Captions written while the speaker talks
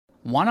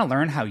Want to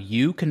learn how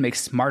you can make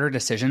smarter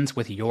decisions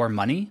with your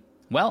money?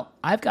 Well,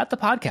 I've got the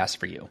podcast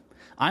for you.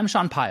 I'm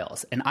Sean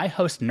Piles, and I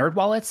host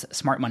NerdWallet's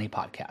Smart Money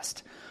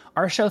Podcast.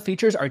 Our show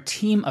features our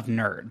team of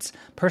nerds,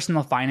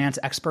 personal finance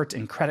experts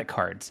in credit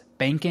cards,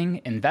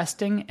 banking,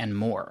 investing, and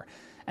more.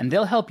 And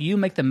they'll help you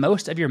make the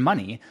most of your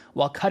money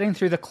while cutting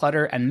through the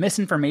clutter and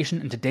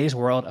misinformation in today's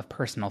world of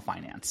personal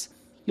finance.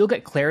 You'll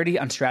get clarity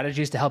on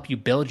strategies to help you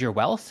build your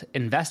wealth,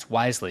 invest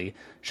wisely,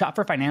 shop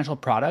for financial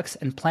products,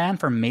 and plan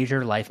for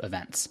major life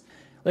events.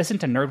 Listen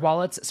to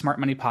NerdWallet's Smart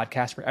Money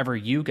Podcast wherever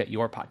you get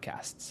your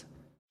podcasts.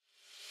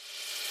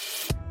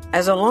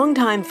 As a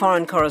longtime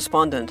foreign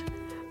correspondent,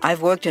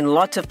 I've worked in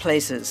lots of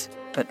places,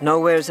 but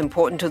nowhere as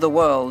important to the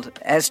world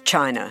as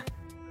China.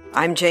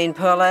 I'm Jane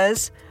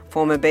Perlez,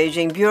 former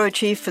Beijing bureau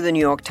chief for the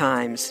New York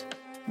Times.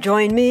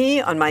 Join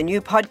me on my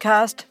new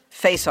podcast,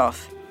 Face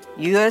Off,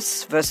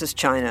 U.S. versus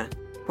China,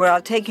 where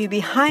I'll take you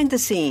behind the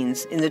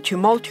scenes in the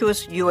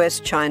tumultuous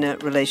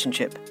U.S.-China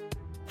relationship.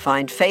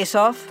 Find Face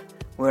Off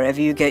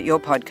wherever you get your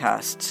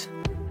podcasts.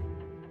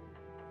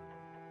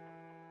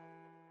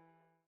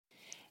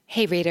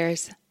 Hey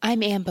readers,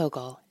 I'm Anne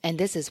Bogle, and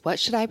this is What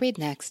Should I Read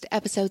Next,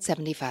 episode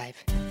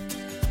 75.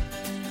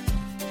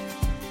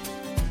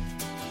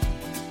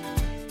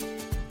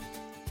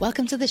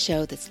 Welcome to the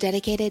show that's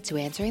dedicated to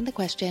answering the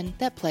question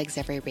that plagues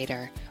every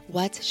reader: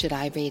 what should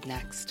I read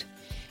next?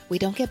 We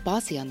don't get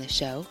bossy on this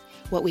show.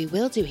 What we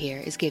will do here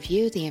is give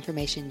you the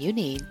information you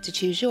need to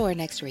choose your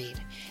next read.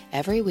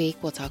 Every week,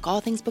 we'll talk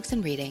all things books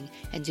and reading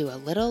and do a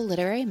little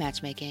literary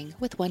matchmaking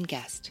with one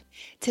guest.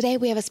 Today,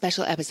 we have a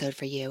special episode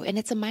for you, and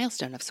it's a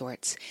milestone of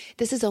sorts.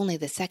 This is only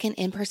the second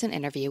in-person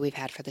interview we've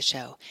had for the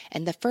show,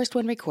 and the first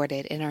one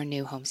recorded in our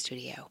new home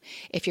studio.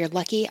 If you're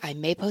lucky, I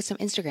may post some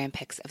Instagram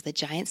pics of the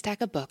giant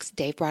stack of books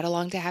Dave brought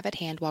along to have at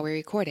hand while we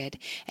recorded,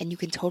 and you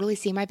can totally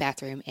see my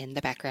bathroom in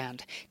the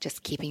background,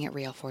 just keeping it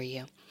real for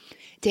you.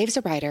 Dave's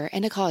a writer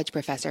and a college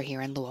professor here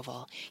in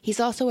Louisville. He's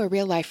also a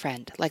real-life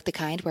friend, like the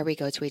kind where we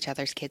go to each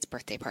other's kids'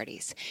 birthday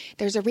parties.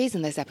 There's a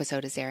reason this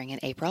episode is airing in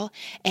April,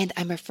 and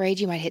I'm afraid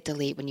you might hit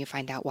delete when you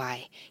find out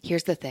why.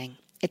 Here's the thing.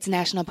 It's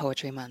National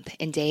Poetry Month,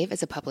 and Dave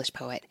is a published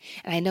poet,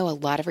 and I know a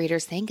lot of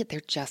readers think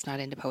they're just not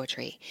into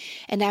poetry.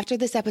 And after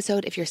this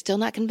episode, if you're still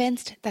not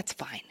convinced, that's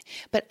fine.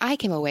 But I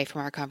came away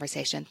from our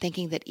conversation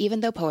thinking that even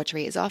though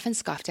poetry is often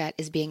scoffed at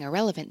as being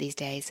irrelevant these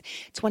days,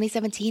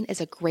 2017 is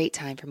a great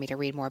time for me to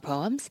read more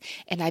poems,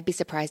 and I'd be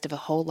surprised if a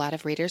whole lot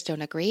of readers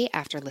don't agree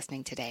after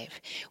listening to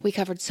Dave. We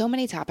covered so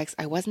many topics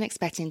I wasn't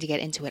expecting to get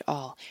into it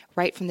all,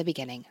 right from the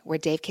beginning, where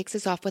Dave kicks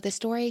us off with a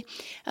story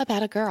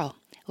about a girl.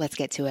 Let's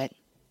get to it.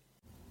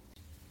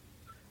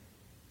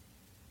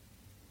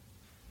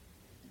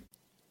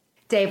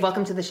 Dave,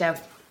 welcome to the show.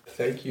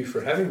 Thank you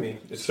for having me.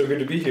 It's so good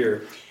to be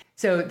here.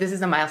 So this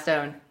is a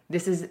milestone.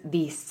 This is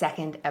the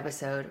second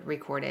episode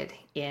recorded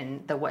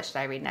in the What Should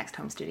I Read Next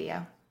home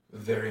studio.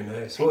 Very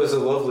nice. Well, it's a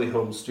lovely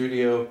home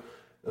studio.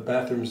 The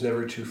bathroom's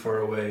never too far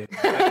away.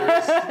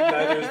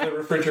 Neither is the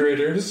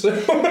refrigerators.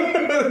 They're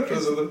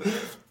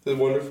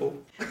wonderful.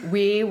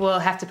 We will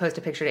have to post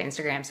a picture to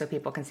Instagram so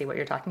people can see what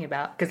you're talking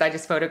about, because I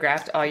just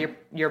photographed all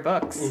your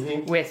books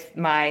with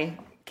my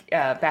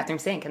bathroom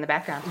sink in the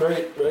background.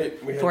 Right.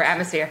 For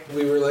atmosphere.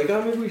 We were like,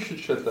 maybe we should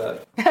shut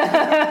that.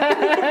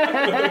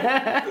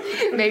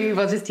 Maybe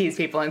we'll just tease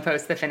people and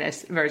post the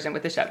finished version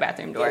with the shut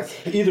bathroom door.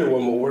 Either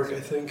one will work, I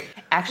think.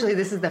 Actually,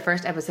 this is the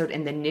first episode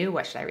in the new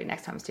What Should I Read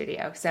Next home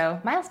studio. So,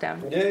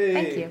 milestone. Yay.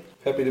 Thank you.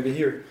 Happy to be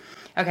here.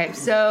 Okay,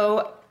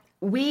 so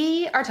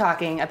we are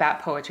talking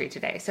about poetry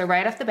today. So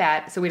right off the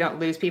bat, so we don't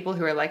lose people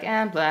who are like,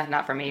 blah,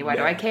 not for me. Why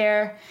do I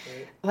care?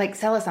 Right. Like,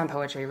 sell us on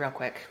poetry real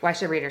quick. Why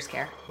should readers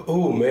care?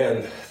 Oh,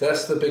 man.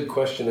 That's the big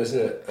question, isn't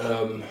it?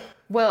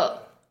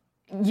 Well,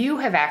 you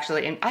have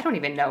actually, and I don't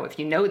even know if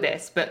you know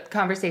this, but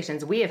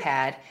conversations we have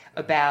had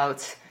about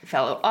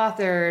fellow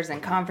authors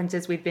and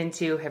conferences we've been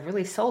to have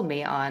really sold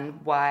me on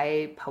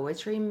why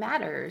poetry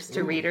matters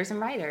to readers and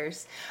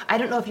writers. I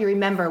don't know if you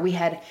remember, we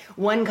had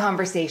one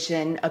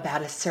conversation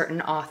about a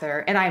certain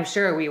author, and I'm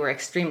sure we were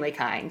extremely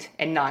kind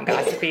and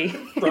non-gossipy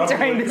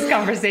during this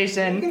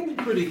conversation.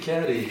 Pretty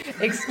catty.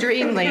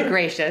 Extremely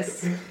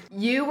gracious.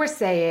 You were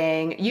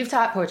saying, you've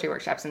taught poetry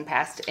workshops in the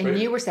past, and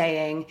you were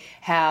saying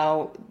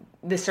how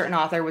this certain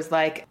author was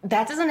like,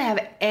 that doesn't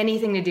have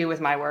anything to do with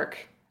my work.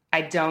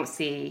 I don't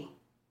see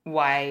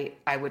why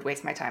I would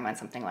waste my time on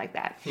something like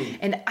that.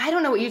 And I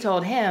don't know what you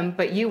told him,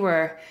 but you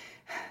were,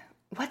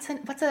 what's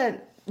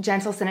a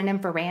gentle synonym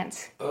for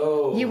rant?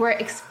 Oh. You were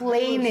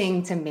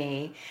explaining to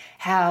me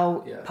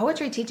how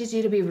poetry teaches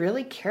you to be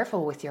really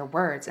careful with your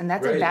words, and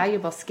that's a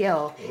valuable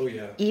skill,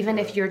 even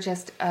if you're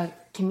just a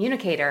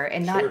communicator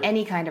and not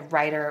any kind of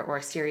writer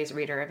or serious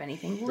reader of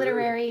anything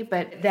literary,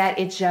 but that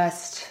it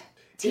just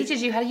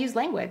teaches you how to use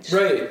language.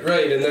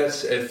 Right. And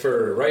that's,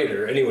 for a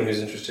writer, anyone who's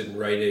interested in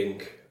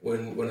writing,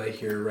 when I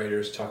hear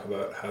writers talk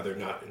about how they're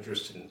not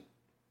interested in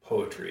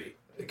poetry,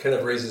 it kind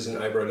of raises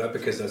an eyebrow, not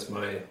because that's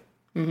my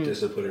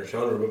discipline or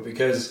genre, but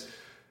because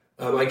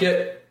I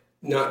get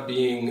not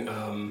being,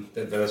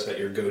 that's not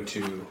your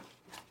go-to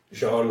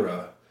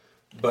genre,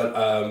 but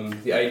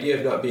the idea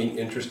of not being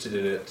interested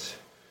in it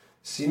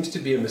seems to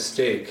be a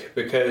mistake,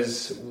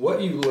 because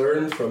what you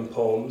learn from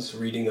poems,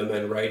 reading them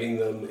and writing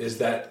them, is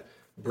that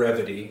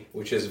brevity,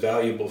 which is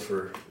valuable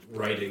for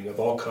writing of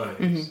all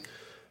kinds.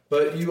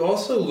 But you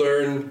also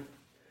learn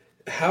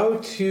how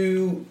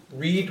to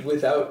read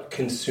without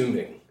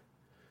consuming,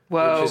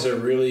 which is a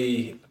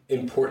really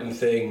important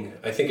thing,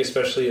 I think,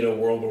 especially in a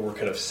world where we're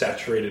kind of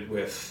saturated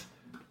with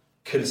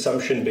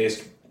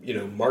consumption-based,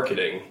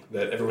 marketing,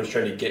 that everyone's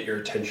trying to get your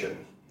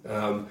attention.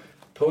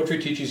 Poetry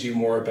teaches you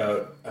more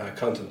about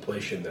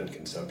contemplation than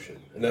consumption,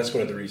 and that's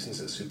one of the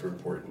reasons it's super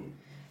important.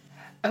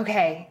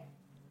 Okay,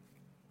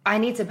 I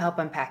need some help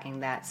unpacking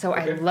that. So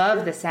I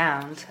love the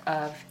sound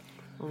of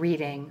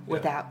reading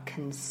without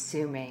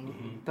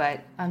consuming,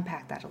 but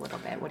unpack that a little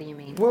bit. What do you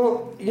mean?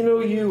 Well,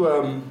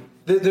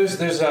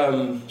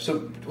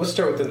 so let's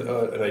start with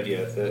an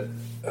idea that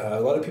a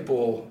lot of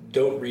people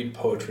don't read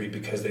poetry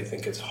because they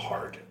think it's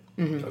hard.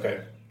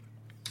 Okay,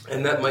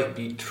 and that might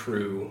be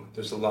true.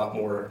 There's a lot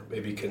more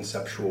maybe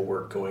conceptual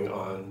work going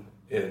on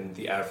in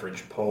the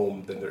average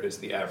poem than there is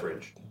the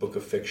average book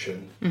of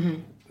fiction.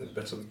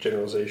 That's a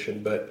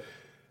generalization, but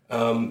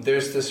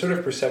there's this sort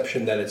of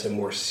perception that it's a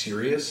more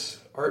serious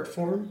art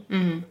form,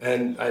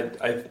 and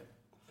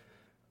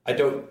I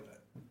don't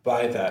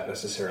buy that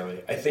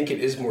necessarily. I think it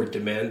is more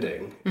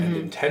demanding and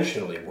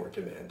intentionally more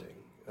demanding.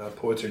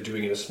 Poets are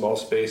doing in a small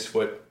space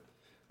what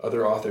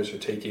other authors are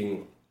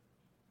taking,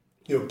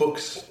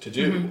 books to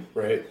do,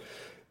 right?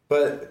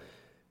 But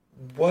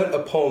what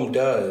a poem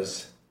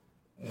does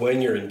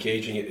when you're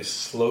engaging it is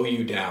slow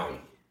you down.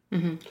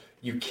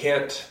 You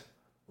can't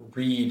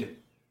read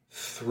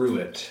through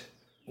it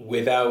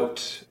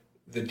without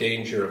the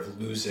danger of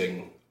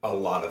losing a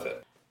lot of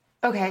it.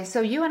 Okay, so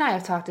you and I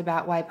have talked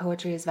about why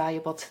poetry is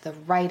valuable to the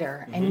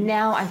writer, and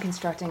now I'm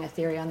constructing a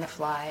theory on the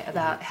fly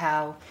about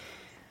how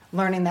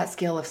learning that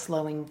skill of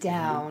slowing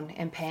down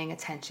and paying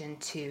attention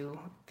to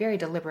very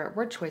deliberate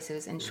word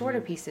choices in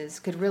shorter pieces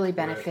could really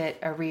benefit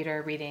a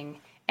reader reading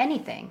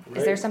anything.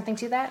 Is there something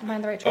to that? Am I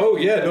on the right track? Oh,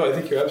 yeah, no, I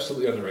think you're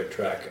absolutely on the right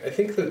track. I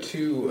think the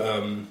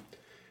two,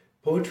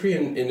 poetry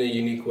in a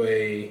unique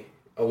way,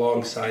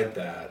 alongside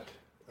that,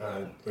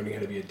 learning how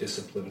to be a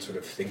disciplined sort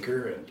of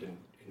thinker and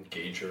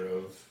engager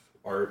of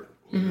art,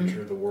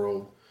 literature, the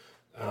world,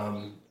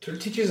 sort of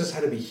teaches us how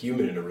to be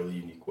human in a really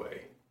unique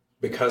way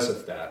because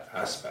of that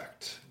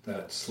aspect,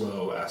 that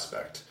slow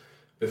aspect.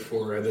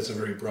 And that's a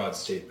very broad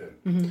statement.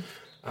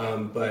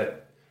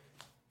 But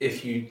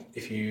if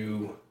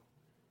you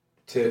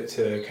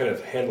to kind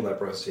of handle that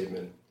broad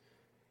statement,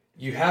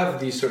 you have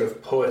these sort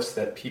of poets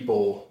that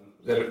people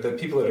that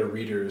are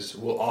readers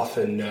will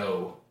often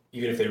know,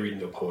 even if they read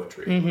no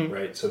poetry,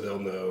 right? So they'll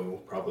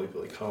know probably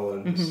Billy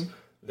Collins,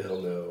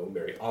 they'll know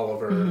Mary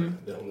Oliver,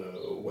 they'll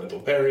know Wendell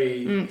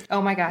Berry.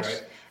 Oh my gosh.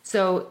 Right?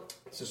 So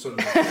sort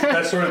of,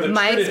 that's sort of the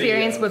my trinity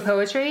experience with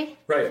poetry,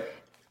 right?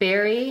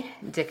 Berry,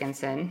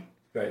 Dickinson,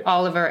 Right.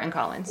 Oliver, and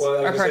Collins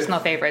Well, are personal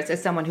favorites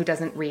as someone who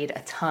doesn't read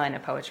a ton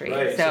of poetry.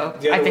 Right. So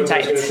the I've been ones I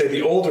was tight. going to say,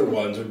 the older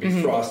ones would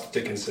be Frost,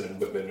 Dickinson, and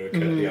Whitman, are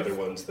kind of the other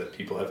ones that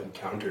people have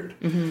encountered,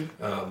 and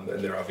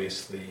they're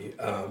obviously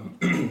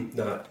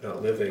not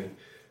living,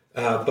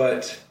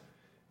 but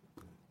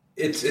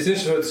it's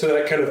interesting. So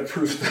that kind of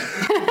proves that.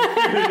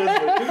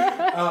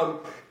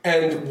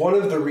 And one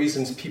of the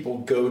reasons people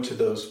go to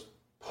those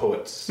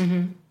poets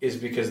is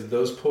because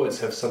those poets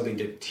have something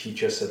to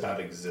teach us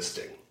about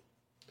existing.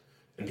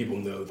 And people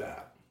know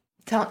that.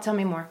 Tell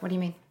me more. What do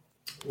you mean?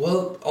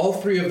 Well, all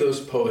three of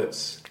those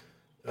poets,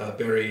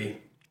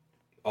 Berry,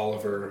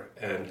 Oliver,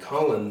 and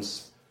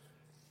Collins,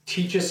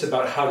 teach us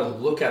about how to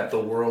look at the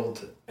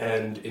world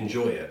and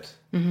enjoy it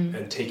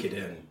and take it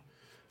in.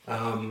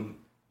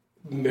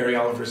 Mary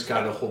Oliver's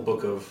got a whole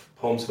book of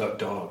poems about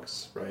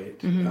dogs, right?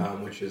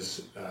 Which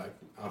is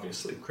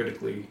obviously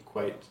critically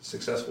quite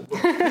successful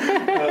book.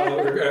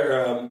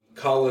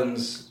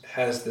 Collins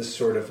has this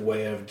sort of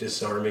way of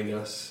disarming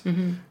us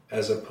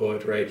as a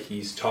poet, right?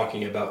 He's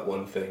talking about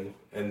one thing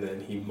and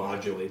then he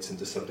modulates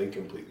into something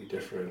completely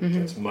different.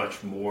 It's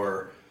much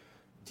more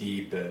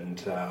deep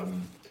and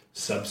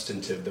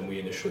substantive than we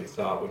initially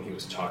thought when he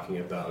was talking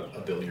about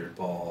a billiard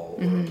ball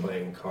or a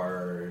playing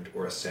card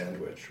or a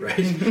sandwich, right?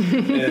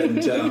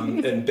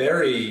 and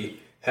Berry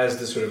has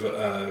this sort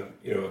of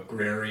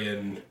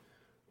agrarian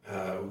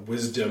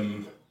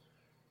wisdom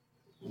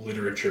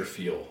literature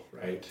feel,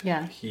 right?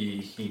 Yeah.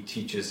 He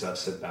teaches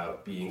us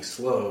about being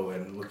slow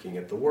and looking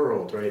at the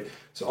world, right?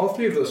 So all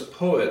three of those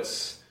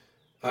poets,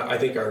 I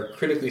think, are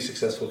critically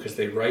successful because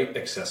they write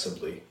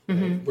accessibly.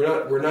 Right?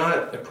 We're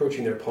not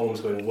approaching their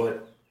poems going,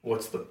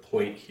 what's the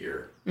point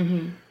here?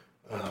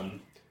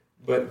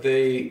 But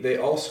they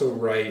also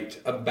write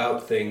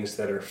about things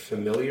that are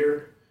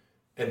familiar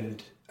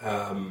and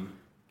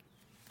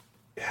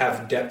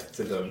have depth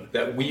to them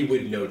that we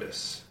would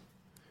notice.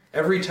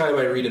 Every time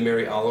I read a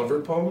Mary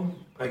Oliver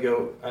poem, I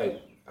go,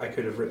 I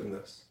could have written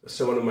this.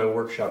 Someone in my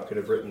workshop could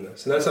have written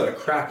this. And that's not a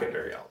crack at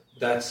Mary Oliver.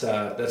 That's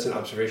an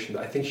observation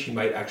that I think she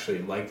might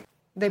actually like.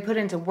 They put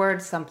into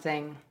words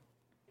something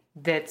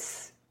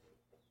that's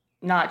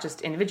not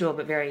just individual,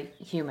 but very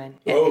human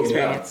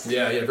experience.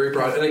 Yeah, very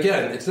broad. And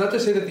again, it's not to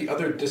say that the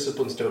other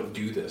disciplines don't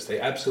do this. They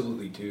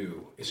absolutely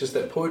do. It's just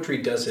that poetry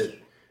does it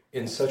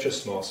in such a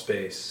small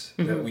space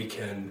that we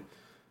can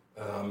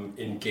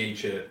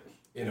engage it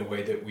in a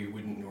way that we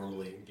wouldn't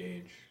normally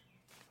engage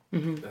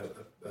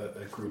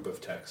a group of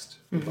text,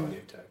 a body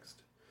of text.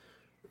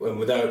 And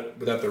without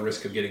the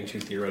risk of getting too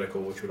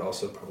theoretical, which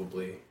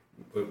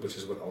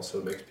is what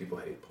also makes people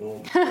hate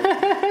poems.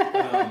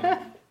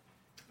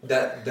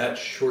 That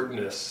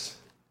shortness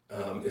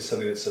is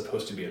something that's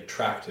supposed to be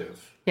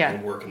attractive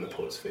and work in the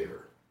poet's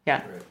favor.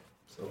 Yeah. Right.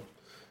 So,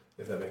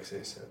 if that makes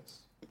any sense.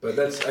 But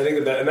that's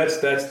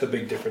the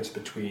big difference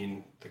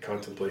between the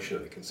contemplation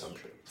and the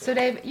consumption. So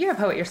Dave, you're a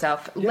poet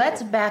yourself. Yeah.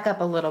 Let's back up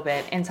a little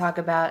bit and talk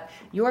about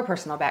your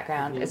personal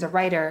background as a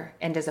writer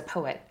and as a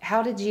poet.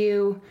 How did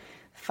you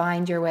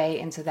find your way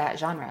into that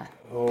genre?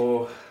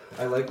 Oh,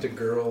 I liked a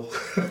girl,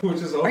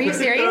 which is all. Are you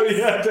serious? Oh,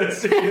 yeah, that's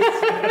serious.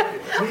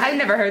 I've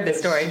never heard this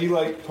story. She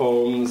liked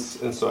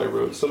poems, and so I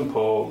wrote some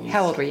poems.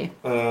 How old were you?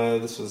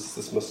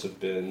 This must have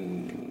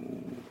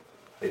been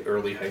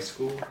early high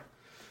school,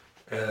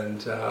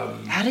 and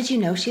how did you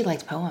know she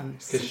liked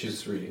poems? Because she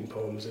was reading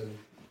poems in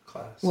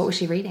class. What was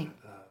she reading?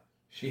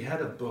 She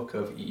had a book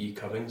of E.E.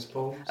 Cummings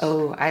poems.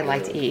 Oh, I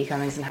liked E.E.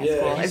 Cummings in high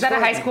school. Is that a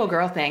high school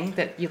girl thing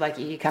that you like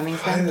E.E.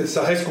 Cummings then? It's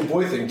a high school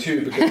boy thing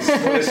too, because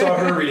when I saw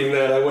her reading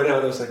that, I went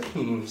out and I was like,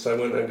 So I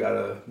went and got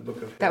a book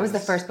of his. That was the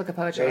first book of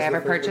poetry I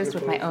ever purchased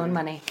with my own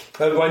money.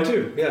 Mine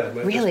too, yeah.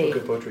 My really?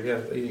 first book of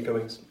poetry, E.E.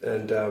 Cummings.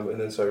 And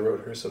then so I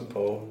wrote her some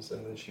poems,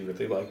 and then she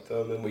really liked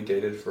them, and we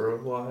dated for a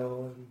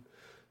while, and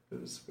it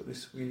was really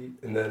sweet.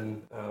 And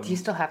then... do you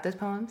still have those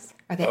poems?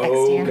 Are they extant?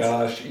 Oh,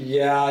 gosh.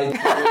 Yeah, I do.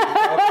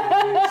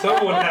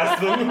 Someone has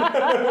them.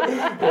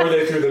 Or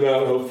they threw them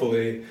out,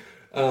 hopefully.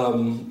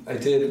 I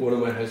did, one of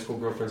my high school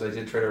girlfriends, I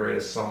did try to write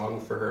a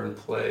song for her and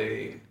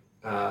play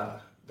the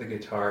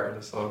guitar and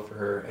a song for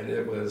her, and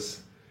it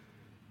was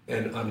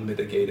an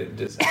unmitigated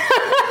disaster.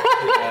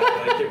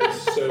 It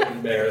was so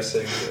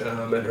embarrassing.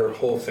 And her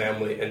whole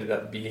family ended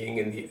up being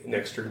in the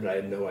next room, and I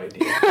had no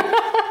idea.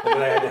 And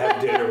then I had to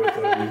have dinner with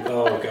them.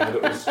 Oh, God,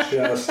 it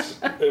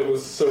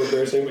was so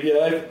embarrassing. But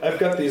yeah, I've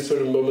got these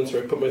sort of moments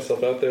where I put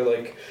myself out there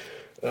like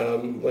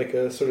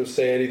a sort of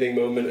say anything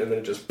moment, and then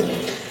it just...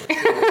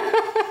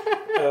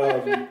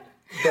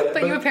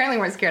 But you apparently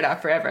weren't scared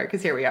off forever,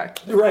 because here we are.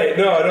 Right.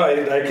 No,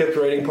 I kept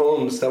writing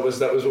poems. That was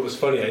what was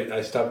funny.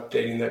 I stopped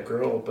dating that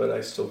girl, but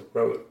I still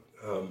wrote.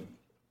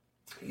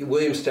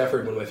 William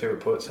Stafford, one of my favorite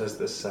poets, has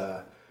this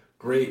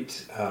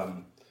great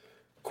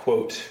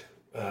quote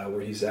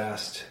where he's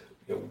asked,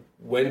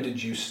 when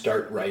did you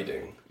start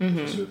writing?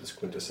 Sort of this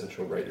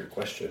quintessential writer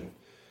question.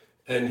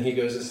 And he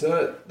goes,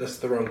 that's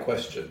the wrong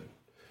question.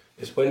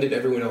 It's when did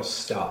everyone else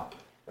stop?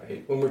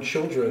 Right? When we're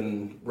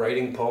children,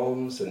 writing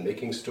poems and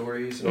making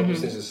stories and all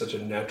those things is such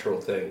a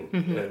natural thing,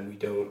 and we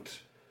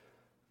don't.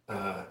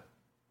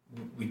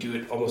 We do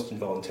it almost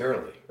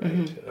involuntarily, right?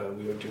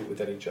 We don't do it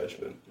with any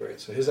judgment, right?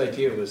 So his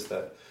idea was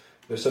that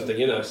there's something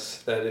in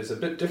us that is a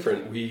bit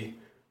different. We,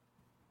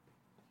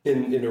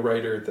 in a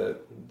writer,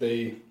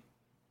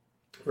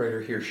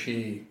 he or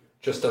she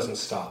just doesn't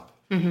stop,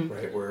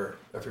 right? Where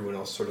everyone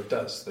else sort of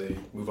does. They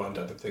move on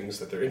to other things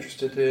that they're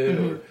interested in,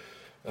 or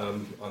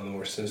on the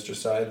more sinister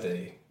side,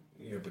 they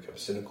become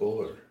cynical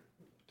or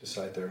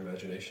decide their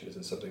imagination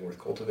isn't something worth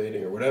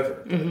cultivating or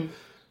whatever. But,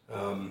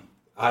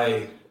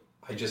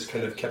 I just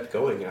kind of kept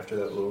going after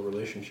that little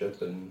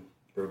relationship and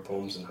wrote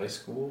poems in high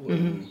school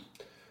and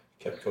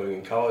kept going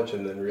in college,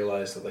 and then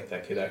realized that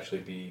that could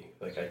actually be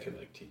I could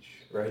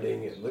teach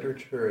writing and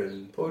literature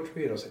and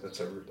poetry, and I was like,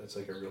 that's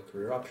like a real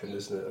career option,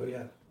 isn't it? Oh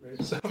yeah,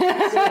 right. So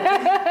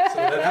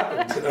that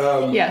happened.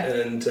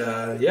 And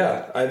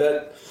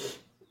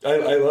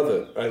I love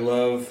it. I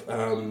love.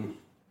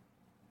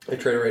 I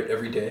try to write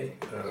every day,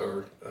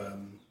 or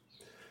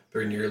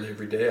very nearly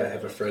every day. I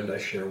have a friend I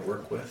share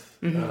work with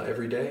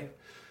every day.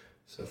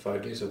 So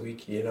 5 days a week,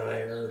 he and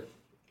I are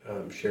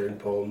sharing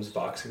poems,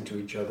 boxing to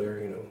each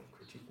other,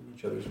 critiquing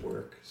each other's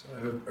work. So I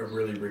have a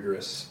really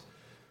rigorous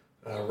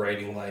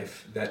writing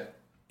life that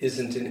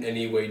isn't in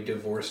any way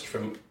divorced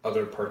from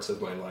other parts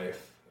of my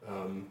life.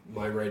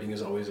 My writing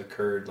has always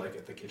occurred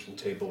at the kitchen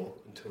table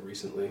until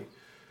recently.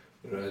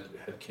 I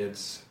had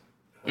kids,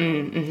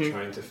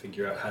 trying to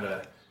figure out how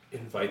to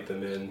invite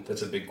them in.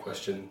 That's a big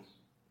question.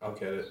 I'll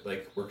get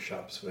it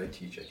workshops when I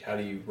teach. How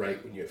do you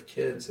write when you have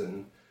kids?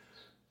 And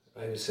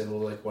I just say,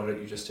 why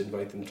don't you just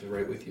invite them to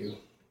write with you?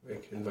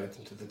 Invite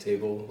them to the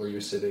table where you're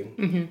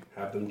sitting,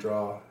 have them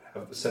draw,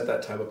 set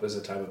that time up as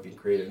a time of being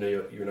creative. Now,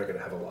 you're not going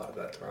to have a lot of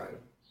that time.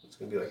 It's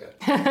going to be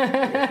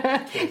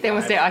they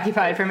won't stay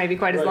occupied for maybe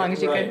quite as long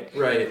as you could.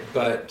 Right,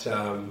 but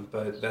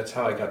that's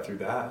how I got through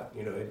that,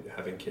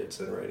 having kids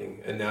and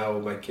writing. And now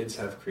my kids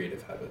have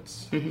creative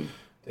habits.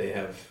 They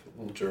have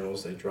little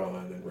journals they draw in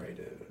and write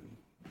in.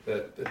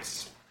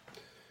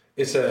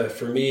 And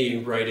for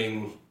me,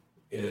 writing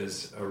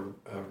is a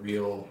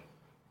real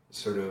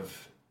sort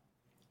of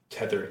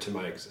tether to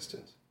my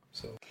existence.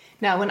 So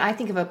Now, when I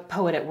think of a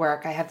poet at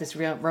work, I have this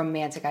real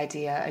romantic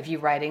idea of you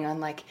writing on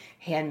like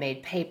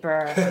handmade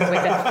paper with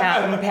a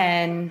fountain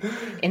pen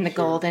in the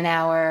golden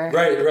hour.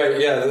 Right,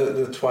 yeah,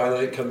 the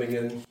twilight coming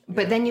in.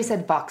 But then you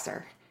said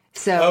Voxer.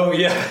 So Oh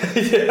yeah,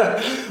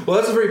 yeah. Well,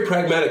 that's a very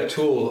pragmatic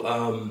tool.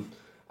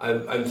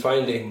 I'm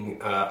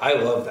finding I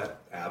love that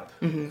app.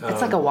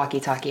 it's like a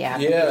walkie-talkie app.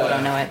 If Yeah, people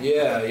don't know it.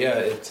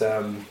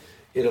 yeah.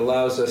 It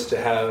allows us to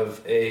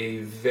have a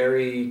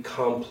very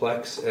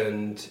complex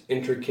and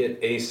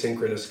intricate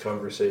asynchronous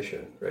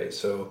conversation, right?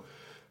 So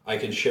I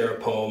can share a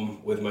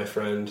poem with my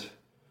friend,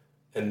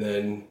 and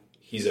then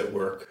he's at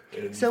work.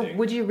 So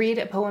would you read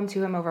a poem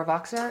to him over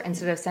Voxer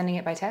instead of sending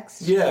it by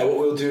text? Yeah, what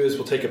we'll do is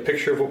we'll take a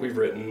picture of what we've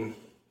written,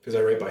 because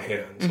I write by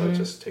hand, so I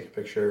just take a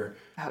picture.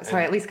 Oh, so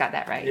I at least got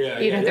that right. Yeah,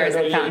 Even if there's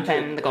a fountain you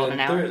pen can. in the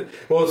golden hour.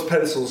 Well, it's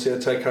pencils,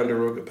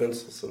 Ticonderoga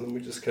pencils, and then we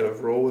just kind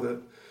of roll with it.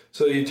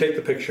 So you take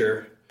the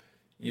picture,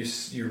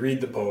 you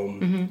read the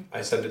poem,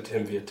 I send it to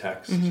him via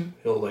text.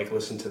 He'll like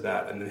listen to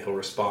that, and then he'll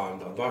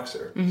respond on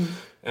Voxer.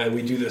 And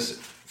we do this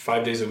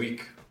 5 days a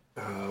week,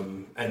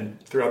 and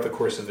throughout the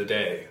course of the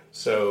day.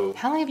 So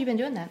How long have you been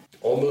doing that?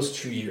 almost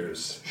 2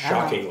 years,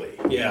 shockingly.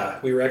 Yeah,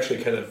 we were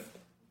actually kind of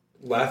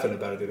laughing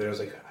about it the other day. I was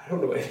like, I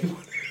don't know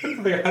anyone.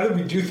 Like, how did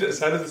we do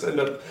this? How did this end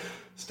up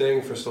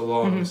staying for so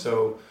long?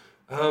 So,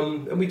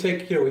 and we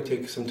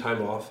take some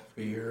time off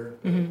every year.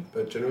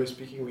 But generally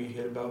speaking, we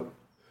hit about,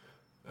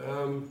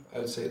 I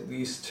would say at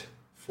least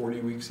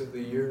 40 weeks of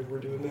the year we're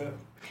doing that.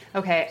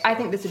 Okay, I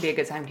think this would be a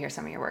good time to hear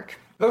some of your work.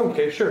 Oh,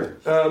 okay, sure.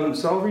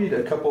 So I'll read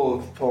a couple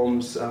of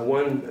poems.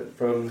 One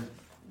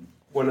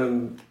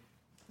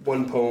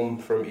poem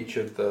from each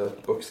of the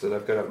books that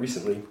I've got out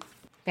recently.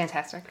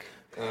 Fantastic.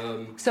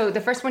 So the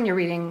first one you're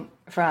reading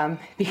from,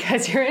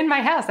 because you're in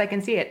my house, I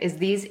can see it, is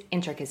These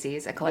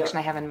Intricacies, a collection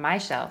I have on my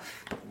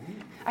shelf.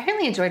 I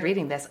really enjoyed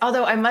reading this,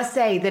 although I must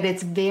say that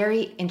it's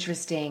very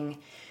interesting.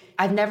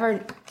 I've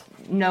never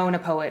known a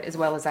poet as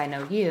well as I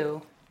know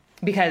you,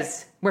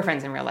 because we're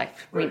friends in real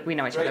life. We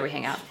know each other, we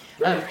hang out.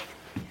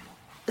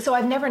 So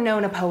I've never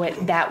known a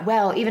poet that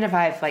well, even if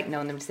I've like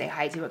known them to say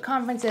hi to at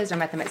conferences or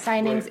met them at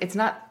signings. It's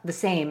not the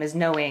same as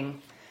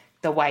knowing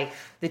the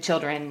wife, the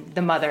children,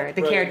 the mother,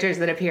 the characters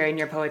that appear in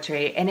your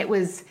poetry. And it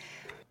was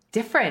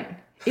different.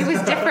 It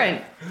was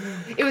different.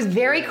 It was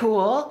very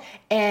cool.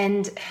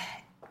 And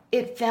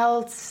it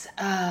felt,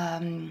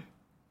 I'm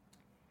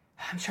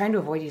trying to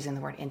avoid using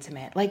the word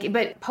intimate.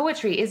 But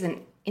poetry is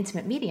an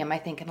intimate medium, I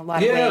think, in a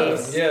lot of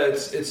ways. Yeah,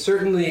 it's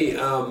certainly,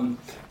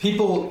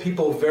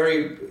 people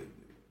very,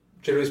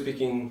 generally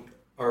speaking,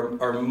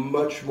 are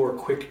much more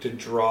quick to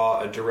draw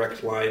a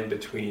direct line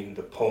between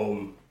the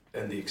poem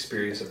and the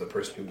experience of the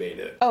person who made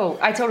it. Oh,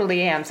 I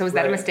totally am. So is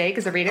that a mistake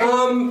as a reader?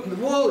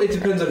 Well, it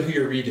depends on who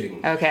you're reading.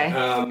 Okay.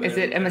 Is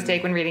it a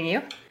mistake when reading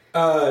you?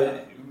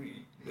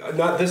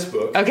 Not this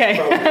book. Okay.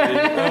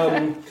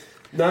 Probably.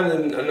 Not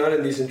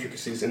in These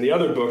Intricacies. In the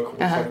other book,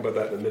 we'll talk about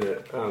that in a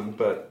minute.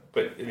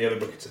 But in the other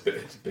book, it's a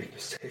big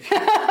mistake.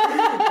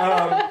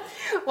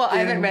 Well, I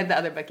haven't read the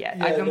other book yet.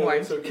 I've been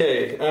warned. It's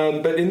okay.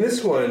 But in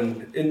this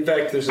one, in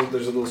fact, there's a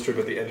little story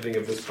about the editing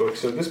of this book.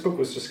 So this book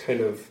was just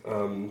kind of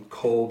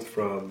culled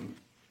from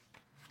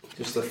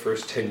just the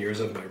first 10 years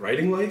of my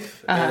writing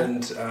life.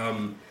 And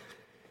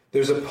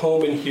there's a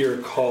poem in here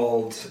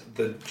called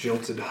 "The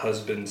Jilted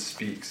Husband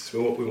Speaks." We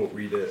won't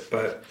read it,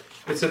 but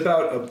it's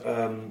about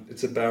a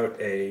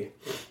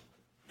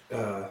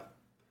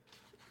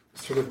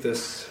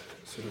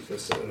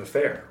an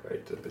affair,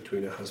 right,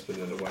 between a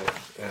husband and a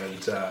wife,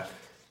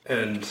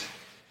 and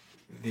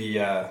the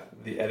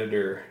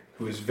editor,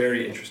 who is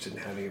very interested in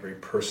having a very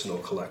personal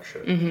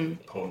collection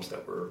of poems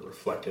that were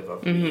reflective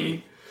of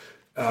me,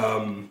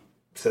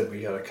 said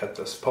we got to cut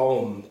this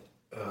poem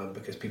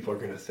because people are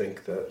going to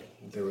think that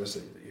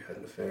you had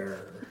an affair.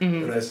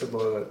 And I said,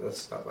 well,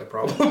 that's not my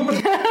problem. so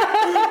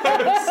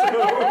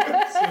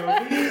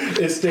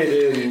it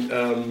stayed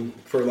in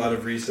for a lot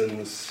of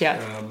reasons.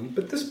 Yeah.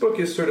 But this book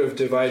is sort of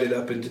divided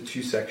up into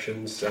two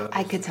sections.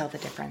 I could tell the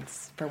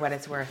difference for what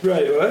it's worth.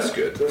 Right. Well, that's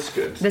good.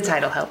 The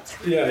title helped.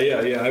 Yeah.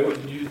 I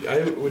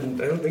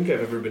don't think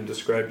I've ever been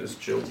described as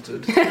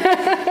jilted.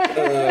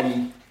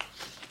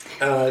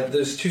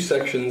 There's two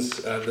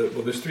sections.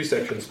 There's three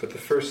sections, but the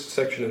first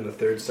section and the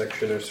third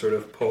section are sort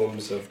of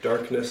poems of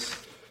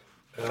darkness,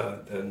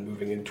 then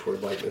moving in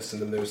toward lightness,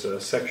 and then there's a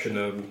section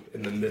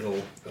in the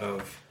middle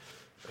of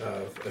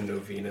a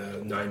novena,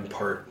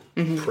 9-part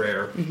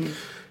prayer.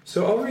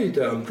 So I'll read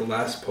the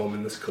last poem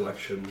in this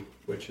collection,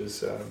 which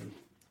is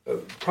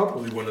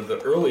probably one of the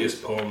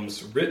earliest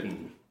poems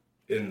written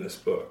in this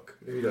book.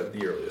 Maybe not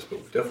the earliest,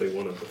 but definitely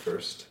one of the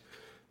first.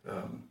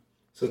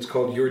 So it's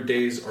called "Your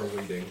Days Are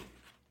Waiting."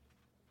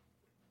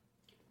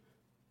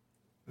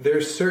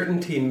 There's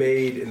certainty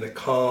made in the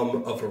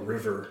calm of a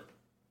river,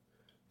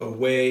 a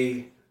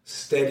way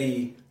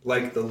steady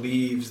like the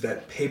leaves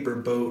that paper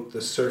boat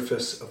the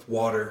surface of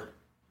water.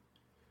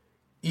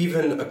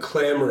 Even a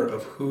clamor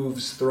of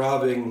hooves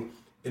throbbing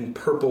in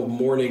purple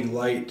morning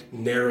light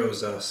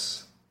narrows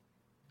us,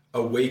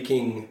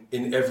 awaking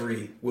in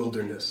every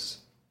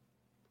wilderness.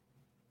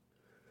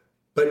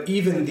 But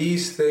even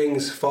these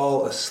things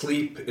fall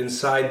asleep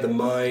inside the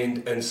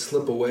mind and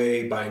slip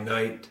away by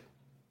night.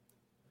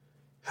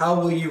 How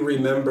will you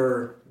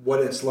remember what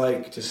it's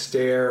like to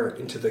stare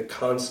into the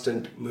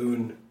constant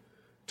moon,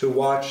 to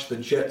watch the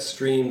jet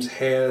stream's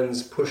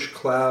hands push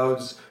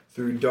clouds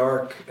through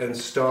dark and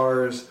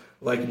stars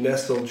like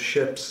nestled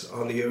ships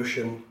on the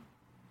ocean?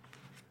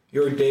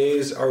 Your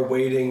days are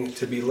waiting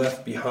to be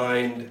left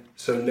behind,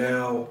 so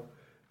now,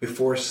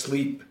 before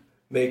sleep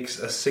makes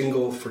a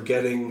single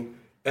forgetting,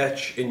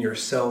 etch in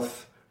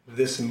yourself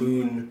this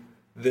moon,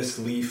 this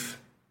leaf,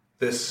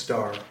 this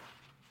star.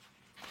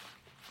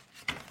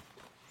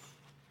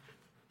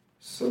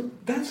 So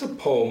that's a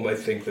poem. I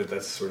think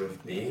that's sort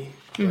of me,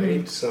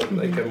 right? So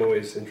like I'm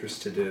always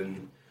interested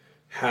in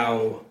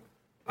how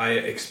I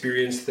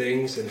experience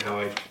things and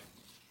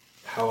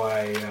how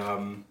I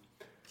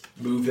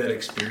move that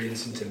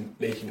experience into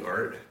making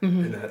art,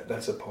 and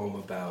that's a poem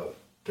about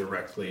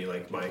directly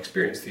like my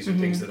experience. These are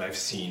things that I've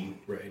seen,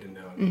 right? And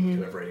now I'm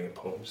kind of writing a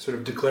poem, sort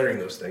of declaring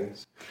those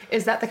things.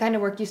 Is that the kind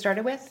of work you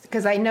started with?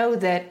 Because I know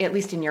that at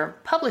least in your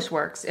published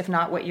works, if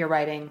not what you're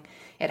writing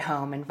at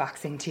home and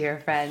voxing to your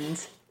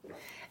friends,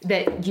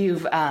 that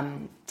you've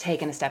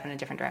taken a step in a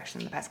different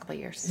direction in the past couple of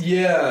years.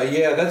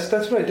 Yeah, that's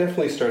what I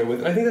definitely started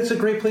with. I think that's a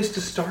great place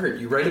to start.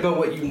 You write about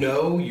what you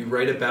know, you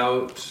write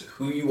about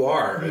who you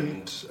are,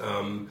 and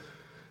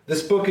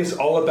this book is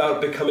all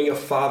about becoming a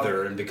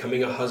father and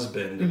becoming a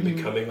husband and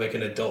becoming like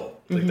an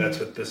adult. Like that's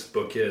what this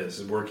book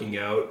is, working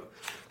out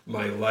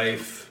my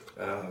life,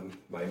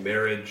 my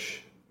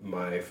marriage,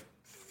 my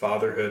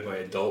fatherhood, my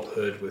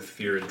adulthood with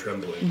fear and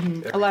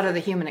trembling. A lot of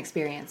the human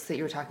experience that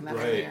you were talking about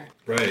earlier.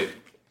 Right.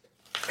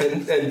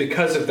 And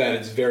because of that,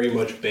 it's very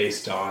much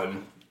based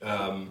on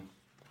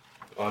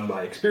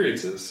my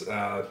experiences,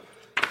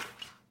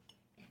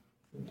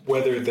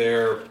 whether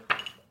they're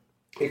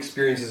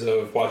experiences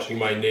of watching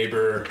my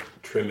neighbor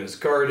trim his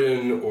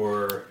garden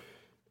or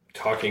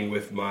talking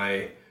with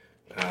my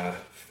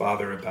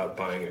father about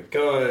buying a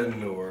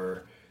gun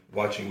or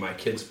watching my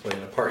kids play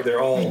in a park. They're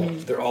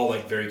all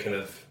like very kind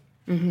of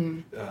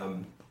you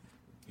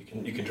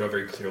can draw a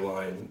very clear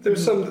line.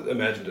 There's some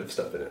imaginative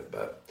stuff in it,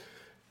 but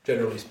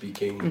generally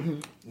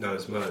speaking, not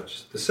as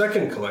much. The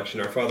second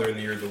collection, Our Father in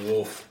the Year of the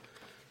Wolf,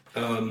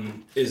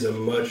 is a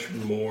much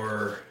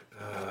more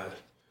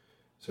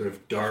sort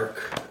of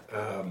dark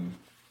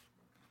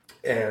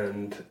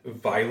and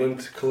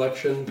violent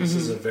collection. This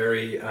is a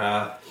very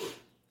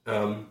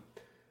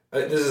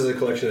this is a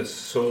collection that's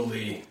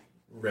solely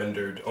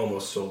rendered,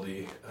 almost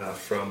solely,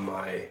 from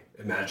my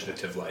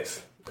imaginative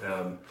life.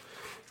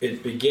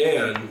 It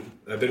began,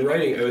 I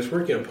was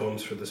working on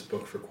poems for this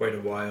book for quite a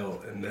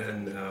while, and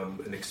then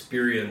an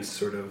experience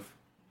sort of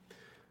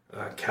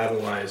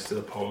catalyzed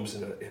the poems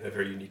in a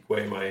very unique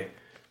way.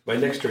 My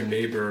next door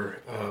neighbor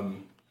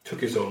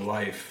took his own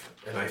life,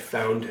 and I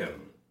found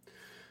him.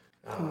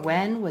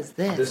 When was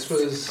this? This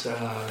was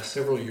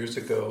several years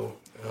ago.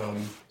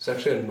 It's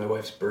actually on my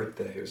wife's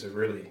birthday. It was a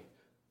really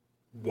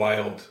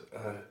wild,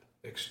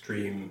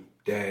 extreme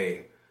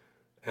day,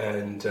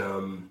 and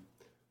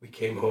we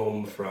came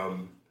home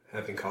from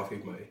having coffee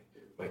with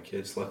my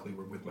kids. Luckily,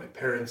 we're with my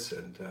parents,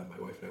 and my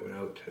wife and I went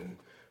out, and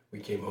we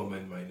came home,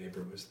 and my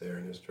neighbor was there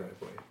in his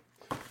driveway,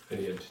 and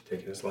he had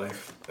taken his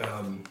life.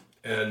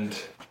 And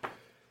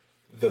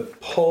the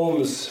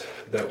poems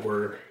that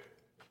were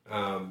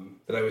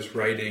that I was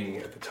writing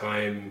at the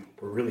time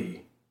were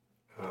really,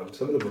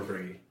 some of them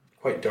were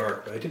quite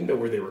dark, but I didn't know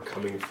where they were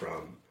coming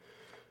from.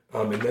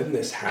 And then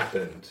this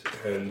happened,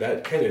 and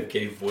that kind of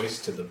gave voice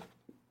to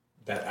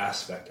that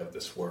aspect of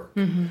this work.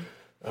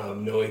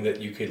 Knowing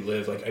that you could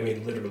live,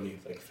 literally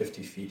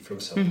 50 feet from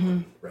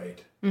someone,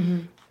 right?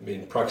 I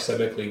mean,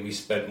 proximically, we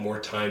spent more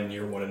time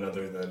near one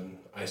another than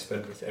I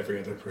spent with every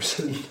other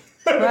person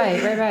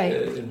right.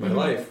 in my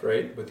life,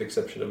 right? With the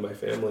exception of my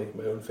family,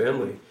 my own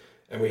family.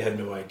 And we had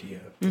no idea,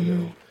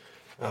 you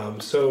know.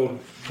 So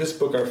this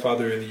book, Our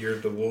Father in the Year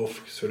of the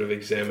Wolf, sort of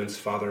examines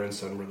father and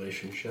son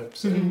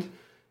relationships. And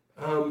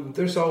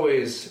there's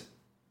always,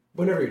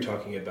 whenever you're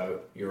talking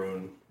about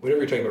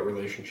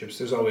relationships,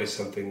 there's always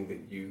something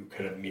that you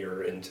kind of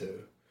mirror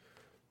into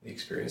the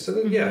experience. So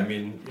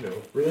then,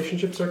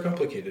 relationships are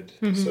complicated.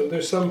 So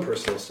there's some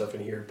personal stuff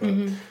in here,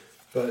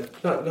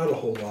 but not a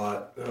whole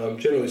lot.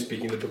 Generally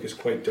speaking, the book is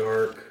quite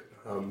dark,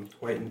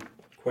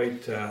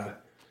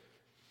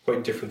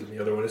 quite different than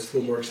the other one. It's a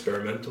little more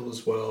experimental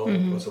as well.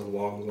 Lots of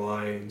long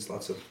lines,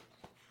 lots of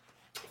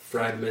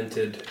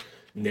fragmented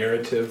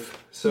narrative.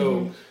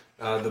 So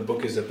the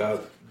book is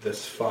about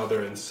this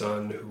father and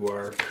son who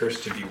are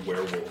cursed to be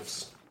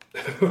werewolves,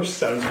 which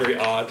sounds very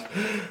odd.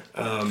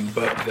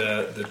 But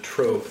the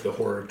trope, the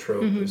horror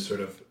trope, is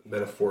sort of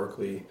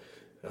metaphorically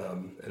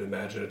and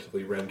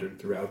imaginatively rendered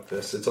throughout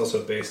this. It's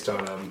also based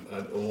on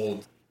an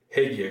old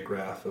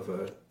hagiograph of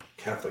a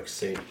Catholic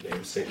saint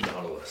named Saint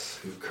Nautilus,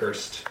 who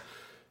cursed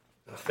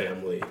a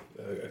family,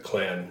 a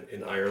clan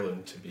in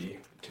Ireland to be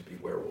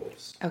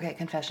werewolves. Okay,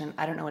 confession.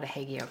 I don't know what a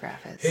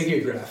hagiograph is.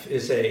 Hagiograph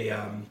is a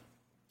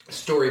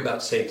story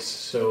about saints.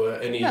 So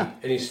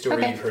any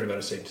story you've heard about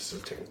a saint is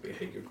technically a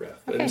hagiograph.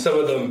 Okay. And some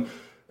of them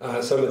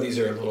Some of these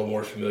are a little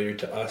more familiar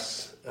to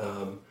us,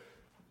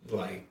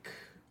 like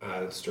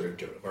the story of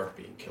Joan of Arc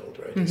being killed,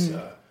 right?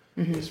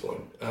 Is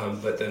one.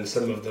 But then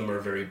some of them are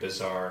very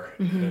bizarre,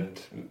 and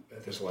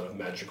there's a lot of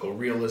magical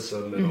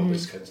realism and all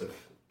these kinds of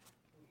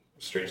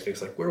strange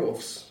things like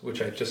werewolves,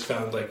 which I just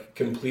found I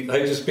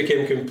just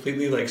became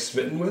completely like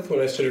smitten with when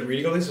I started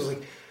reading all these. I was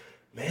like,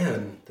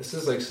 man, this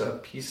is like a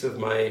piece of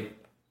my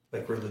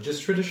like religious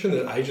tradition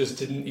that I just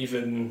didn't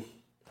even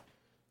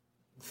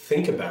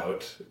think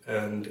about,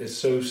 and it's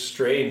so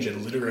strange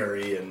and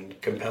literary and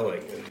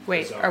compelling and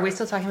Wait, bizarre. Are we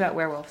still talking about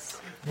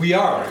werewolves? We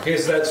are,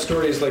 because that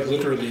story is like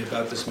literally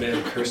about this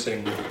man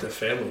cursing the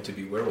family to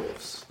be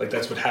werewolves. Like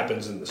that's what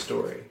happens in the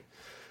story.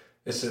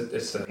 It's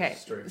a Okay,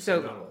 story of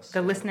so Sinalis.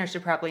 the listener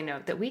should probably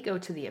note that we go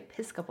to the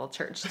Episcopal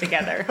Church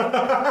together.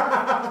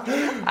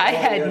 I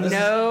had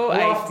no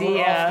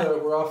idea.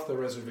 We're off the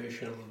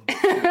reservation a little bit,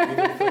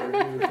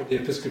 even for the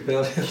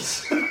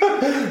Episcopalians.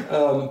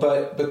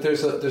 But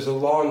there's a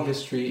long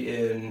history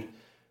in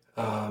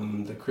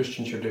the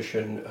Christian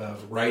tradition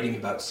of writing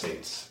about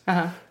saints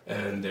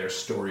and their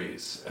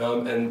stories.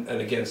 And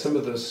again, some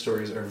of those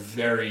stories are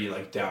very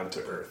like down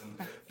to earth.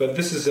 But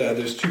this is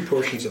there's two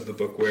portions of the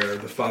book where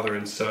the father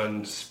and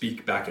son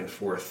speak back and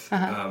forth,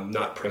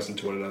 not present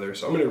to one another.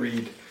 So I'm going to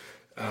read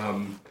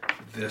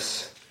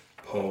this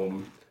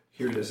poem.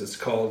 Here it is. It's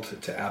called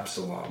To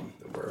Absalom.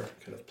 And we're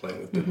kind of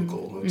playing with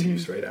biblical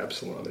motifs, right?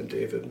 Absalom and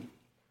David.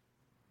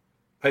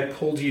 I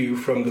pulled you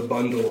from the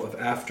bundle of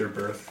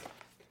afterbirth,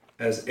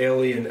 as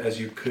alien as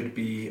you could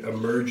be,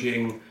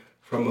 emerging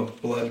from a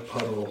blood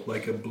puddle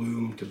like a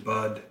bloom to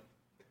bud.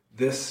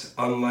 This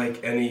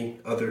unlike any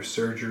other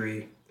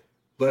surgery,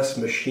 less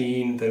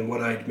machine than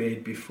what I'd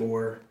made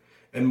before,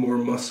 and more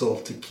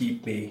muscle to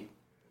keep me.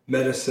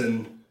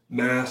 Medicine,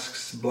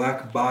 masks,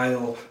 black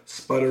bile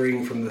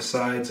sputtering from the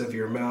sides of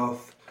your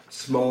mouth,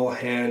 small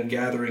hand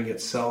gathering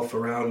itself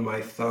around my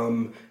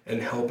thumb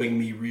and helping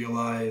me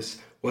realize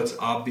what's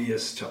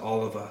obvious to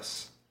all of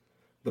us.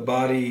 The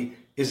body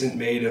isn't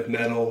made of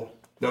metal,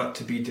 not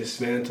to be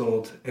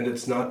dismantled, and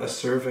it's not a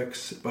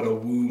cervix, but a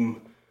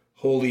womb,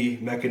 holy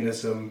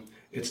mechanism.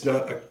 It's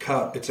not a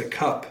cup, it's a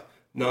cup,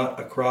 not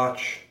a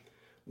crotch.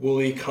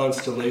 Woolly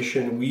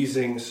constellation,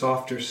 wheezing,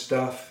 softer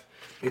stuff.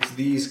 It's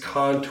these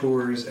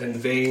contours and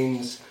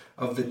veins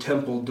of the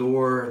temple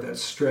door that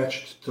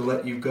stretched to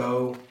let you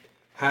go.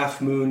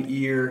 Half-moon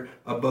ear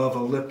above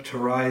a lipped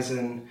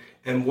horizon,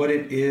 and what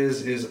it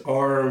is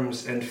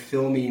arms and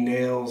filmy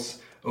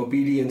nails,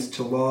 obedience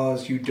to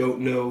laws you don't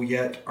know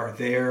yet are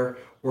there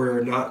or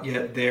are not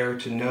yet there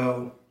to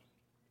know.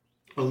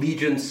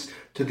 Allegiance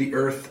to the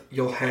earth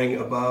you'll hang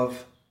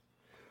above.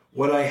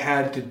 What I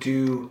had to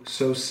do,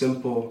 so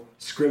simple,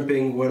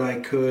 scrimping what I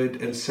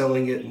could and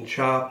selling it in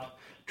chop,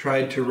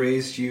 tried to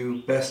raise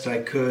you best I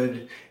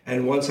could,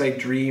 and once I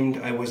dreamed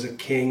I was a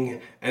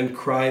king and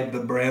cried the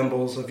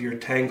brambles of your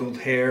tangled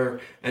hair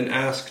and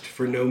asked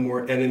for no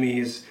more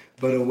enemies,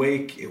 but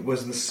awake it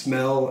was the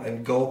smell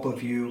and gulp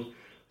of you,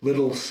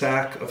 little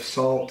sack of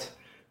salt,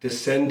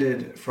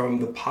 descended from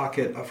the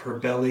pocket of her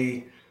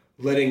belly,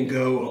 letting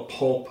go a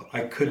pulp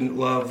I couldn't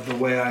love the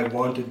way I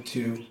wanted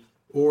to,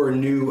 or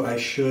knew I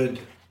should.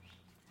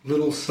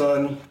 Little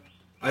son,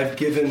 I've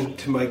given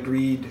to my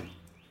greed,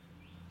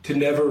 to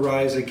never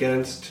rise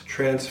against,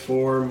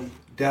 transform,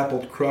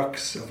 dappled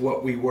crux of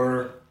what we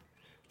were,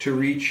 to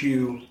reach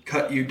you,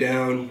 cut you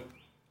down,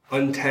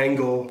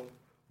 untangle,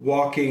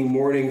 walking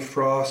morning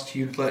frost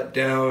you'd let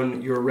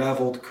down your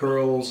raveled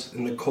curls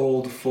in the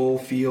cold full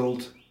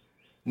field,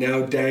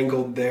 now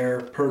dangled there,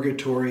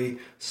 purgatory,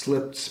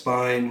 slipped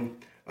spine,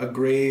 a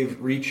grave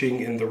reaching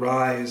in the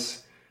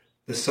rise,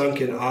 the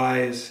sunken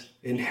eyes,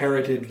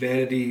 inherited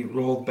vanity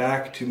rolled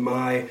back to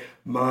my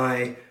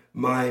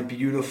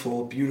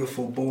beautiful,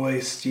 beautiful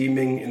boy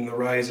steaming in the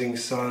rising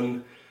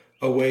sun,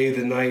 away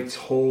the night's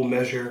whole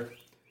measure.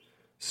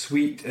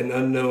 Sweet and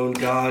unknown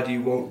God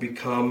you won't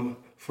become,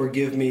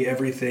 forgive me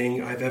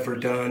everything I've ever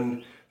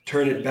done,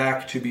 turn it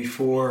back to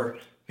before.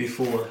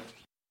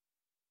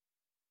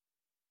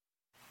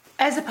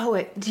 As a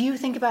poet, do you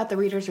think about the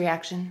reader's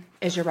reaction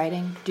as you're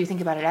writing? Do you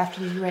think about it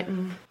after you've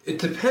written? It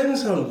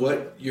depends on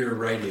what you're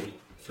writing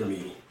for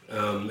me.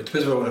 It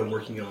depends on what I'm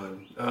working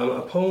on.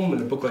 A poem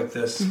in a book like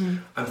this,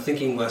 I'm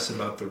thinking less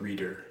about the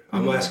reader.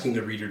 I'm asking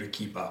the reader to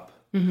keep up.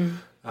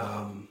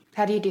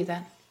 How do you do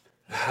that?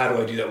 How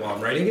do I do that while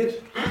I'm writing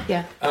it?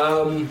 Yeah.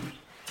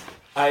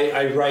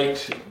 I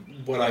write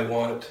what I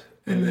want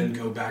and then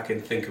go back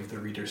and think of the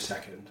reader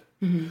second.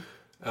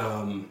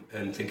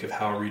 And think of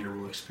how a reader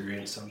will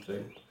experience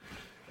something.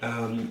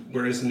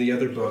 Whereas in the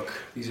other book,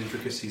 These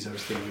Intricacies, I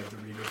was thinking of the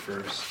reader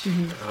first.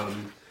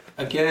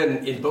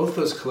 Again, in both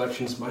those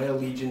collections, my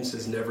allegiance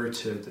is never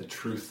to the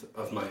truth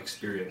of my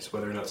experience,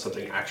 whether or not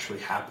something actually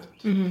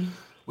happened,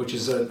 which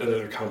is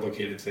another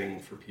complicated thing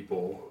for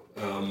people,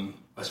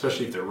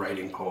 especially if they're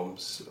writing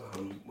poems.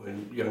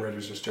 When young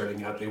writers are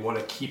starting out, they want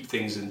to keep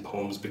things in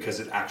poems because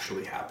it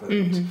actually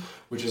happened,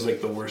 which is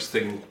like the worst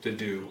thing to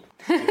do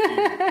if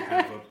you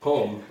have a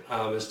poem,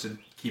 is to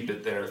keep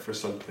it there for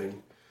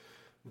something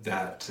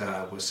that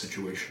was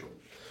situational.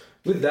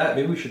 with that,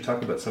 maybe we should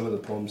talk about some of the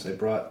poems I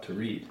brought to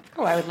read.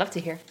 Oh, I would love to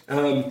hear.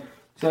 So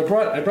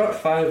I brought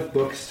 5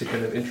 books to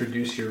kind of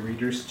introduce your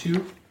readers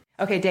to.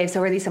 Okay, Dave,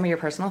 so are these some of your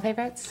personal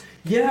favorites?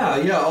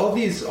 Yeah, all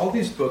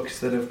these books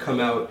that have come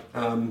out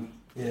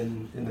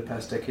in the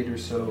past decade or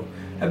so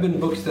have been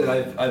books that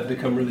I've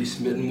become really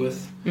smitten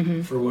with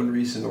for one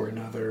reason or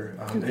another,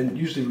 and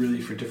usually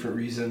really for different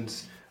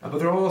reasons. But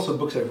they're also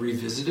books I've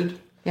revisited,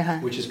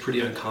 which is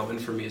pretty uncommon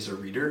for me as a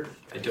reader.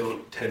 I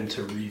don't tend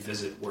to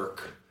revisit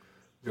work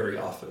very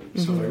often.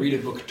 So if I read a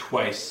book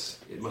twice,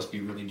 it must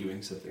be really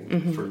doing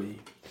something for me.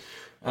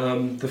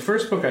 The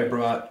first book I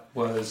brought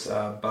was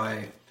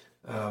by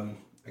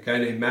a guy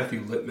named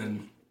Matthew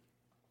Lipman.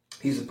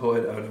 He's a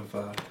poet out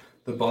of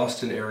the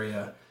Boston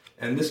area.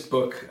 And this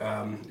book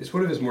is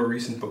one of his more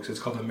recent books. It's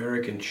called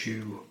American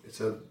Chew.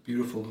 It's a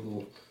beautiful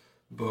little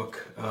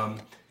book.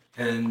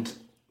 And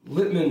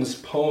Lipman's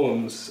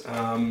poems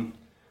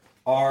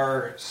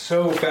are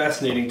so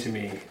fascinating to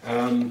me.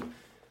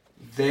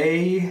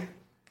 They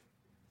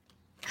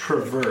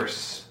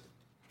traverse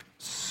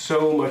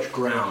so much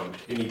ground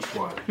in each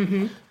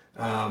one.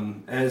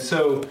 And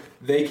so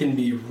they can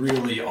be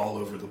really all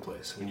over the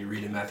place. When you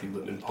read a Matthew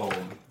Lipman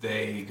poem,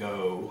 they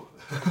go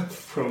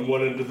from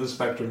one end of the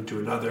spectrum to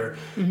another.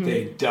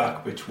 They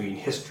duck between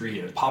history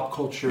and pop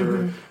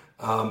culture,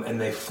 and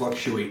they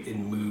fluctuate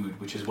in mood,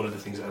 which is one of the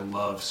things I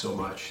love so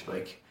much.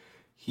 Like,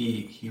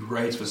 he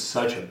writes with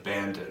such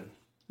abandon,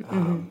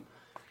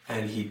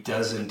 and he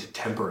doesn't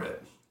temper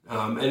it.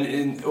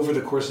 And over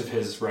the course of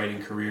his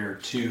writing career,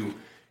 too,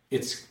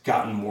 it's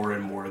gotten more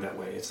and more that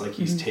way. It's like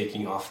he's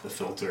taking off the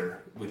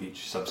filter with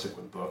each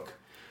subsequent book.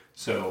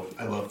 So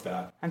I love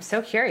that. I'm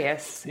so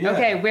curious. Yeah.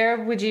 Okay,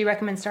 where would you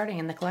recommend starting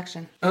in the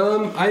collection?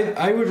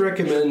 I would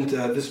recommend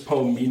this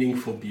poem,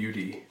 Meaningful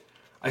Beauty.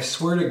 I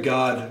swear to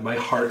God, my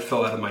heart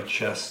fell out of my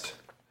chest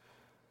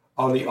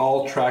on the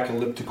all-track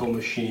elliptical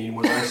machine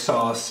when I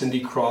saw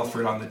Cindy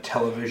Crawford on the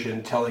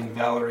television telling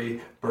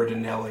Valerie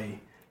Bertinelli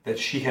that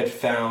she had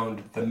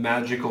found the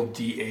magical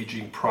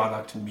de-aging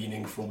product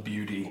Meaningful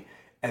Beauty,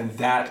 and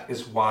that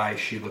is why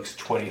she looks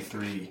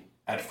 23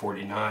 at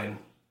 49.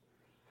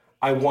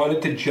 I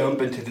wanted to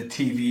jump into the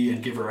TV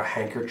and give her a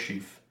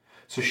handkerchief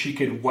so she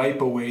could wipe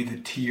away the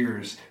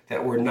tears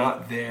that were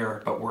not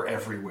there but were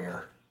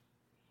everywhere.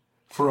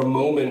 For a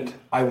moment,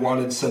 I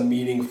wanted some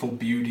Meaningful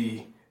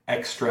Beauty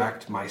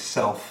extract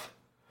myself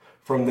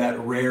from that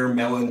rare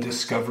melon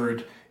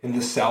discovered in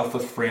the south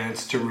of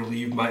France to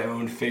relieve my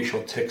own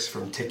facial tics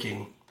from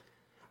ticking.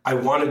 I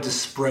wanted to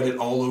spread it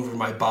all over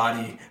my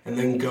body and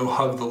then go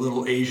hug the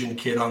little Asian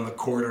kid on the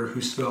corner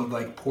who smelled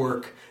like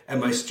pork,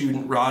 and my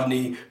student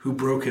Rodney who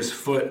broke his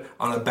foot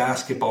on a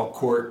basketball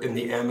court in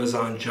the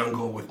Amazon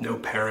jungle with no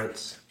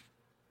parents.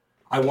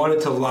 I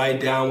wanted to lie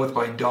down with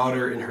my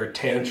daughter in her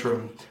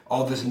tantrum,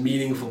 all this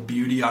Meaningful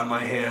Beauty on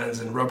my hands,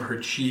 and rub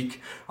her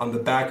cheek on the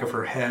back of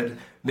her head,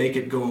 make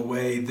it go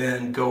away,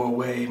 then go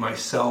away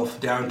myself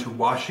down to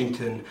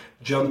Washington,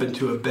 jump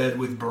into a bed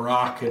with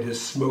Barack and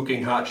his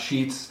smoking hot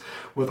sheets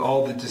with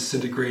all the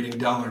disintegrating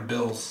dollar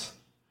bills.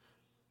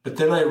 But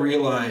then I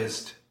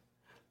realized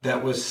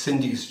that was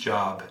Cindy's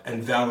job,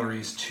 and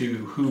Valerie's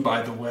too, who,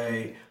 by the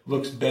way,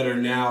 looks better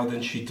now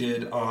than she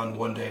did on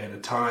One Day at a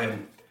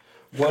Time.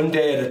 One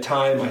day at a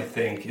time, I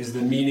think, is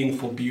the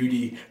Meaningful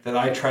Beauty that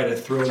I try to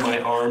throw my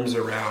arms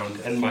around,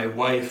 and my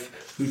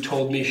wife, who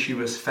told me she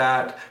was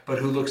fat, but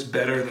who looks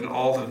better than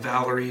all the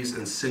Valeries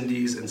and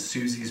Cindys and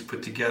Susies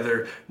put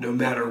together, no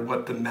matter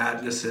what the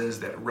madness is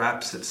that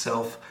wraps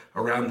itself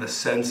around the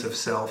sense of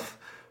self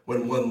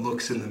when one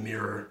looks in the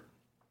mirror.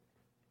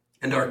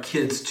 And our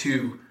kids,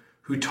 too,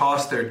 who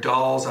toss their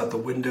dolls out the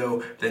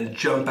window, then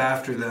jump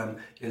after them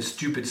in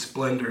stupid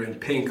splendor and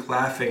pink,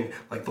 laughing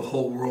like the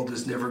whole world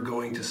is never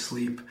going to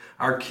sleep.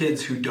 Our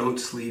kids who don't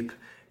sleep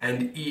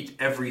and eat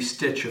every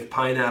stitch of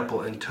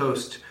pineapple and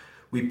toast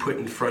we put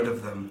in front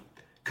of them.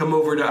 Come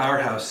over to our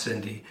house,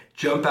 Cindy.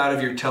 Jump out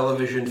of your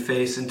television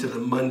face into the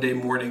Monday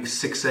morning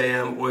 6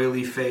 a.m.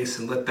 oily face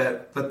and let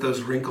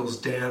those wrinkles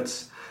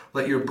dance.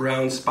 Let your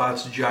brown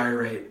spots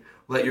gyrate.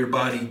 Let your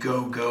body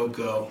go, go,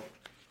 go.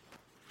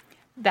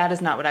 That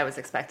is not what I was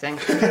expecting.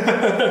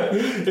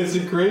 It's a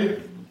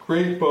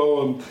great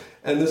poem.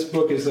 And this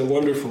book is a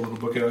wonderful little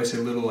book. And when I say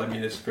little, I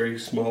mean it's very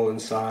small in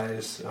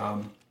size.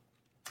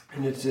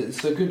 And it's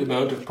a good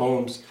amount of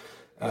poems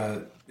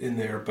in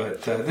there.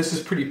 But this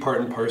is pretty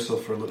part and parcel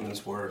for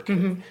Lipman's work.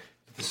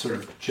 The sort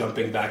of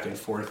jumping back and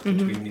forth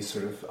between these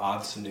sort of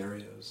odd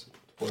scenarios.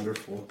 It's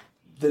wonderful.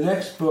 The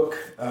next book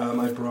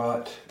I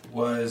brought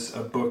was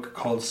a book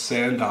called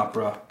Sand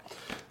Opera.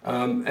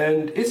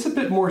 And it's a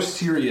bit more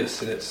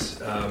serious in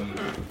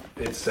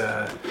its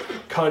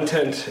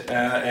content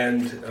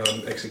and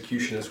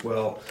execution as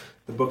well.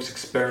 The book's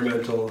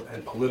experimental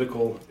and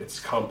political. It's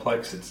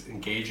complex. It's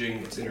engaging.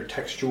 It's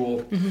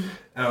intertextual.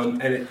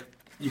 And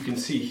you can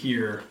see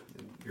here,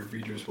 your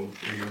readers will,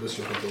 or your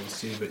listeners won't be able to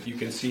see, but you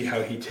can see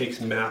how he takes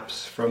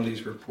maps from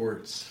these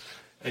reports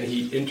and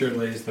he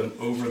interlays them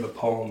over the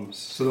poems.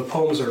 So the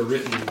poems are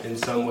written in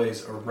some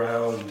ways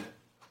around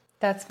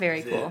That's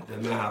very cool. The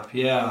map,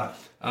 yeah.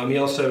 He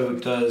also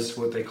does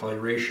what they call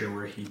erasure,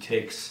 where he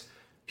takes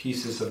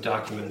pieces of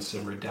documents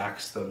and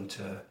redacts them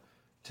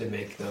to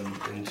make them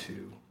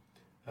into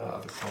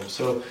other poems.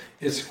 So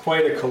it's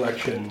quite a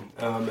collection,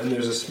 and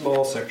there's a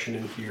small section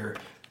in here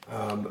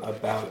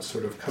about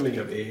sort of coming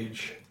of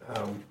age,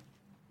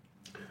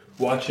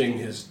 watching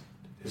his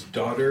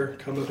daughter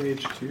come of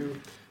age too,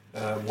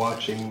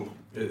 watching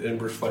and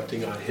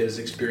reflecting on his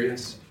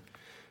experience.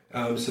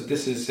 So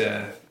this is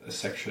a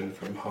section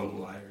from Hung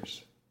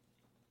Liars.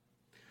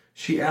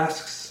 She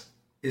asks,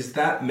 "Is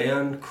that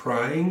man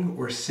crying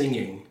or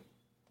singing?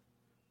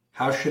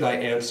 How should I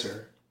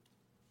answer?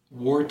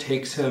 War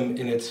takes him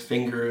in its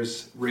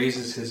fingers,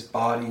 raises his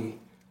body,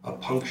 a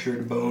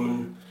punctured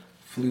bone,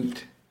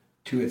 flute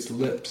to its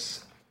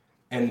lips,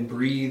 and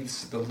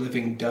breathes the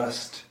living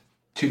dust,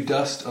 to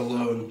dust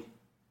alone.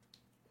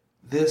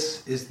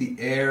 This is the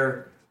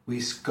air we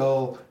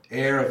scull,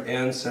 air of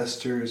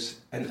ancestors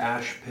and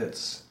ash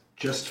pits.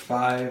 Just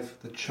 5,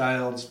 the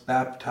child's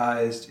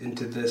baptized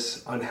into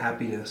this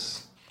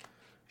unhappiness.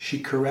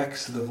 She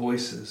corrects the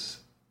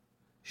voices.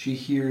 She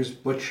hears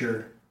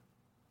butcher,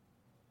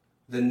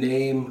 the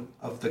name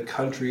of the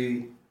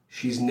country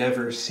she's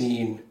never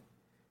seen.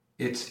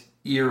 It's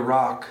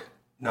Iraq,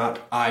 not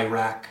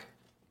Iraq."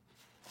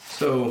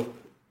 So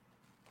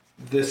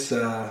this,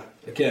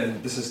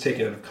 again, this is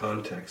taken out of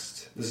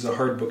context. This is a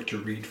hard book to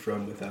read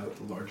from without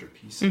the larger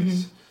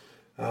pieces.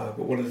 But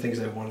one of the things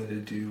I wanted to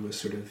do was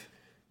sort of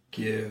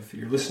give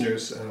your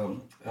listeners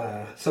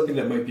something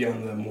that might be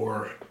on the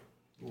more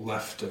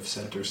left of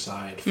center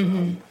side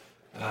from,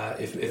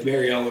 if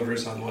Mary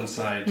Oliver's on one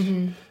side,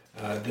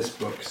 this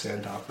book,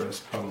 Sand Opera, is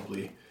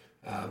probably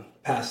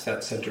past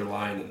that center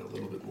line and a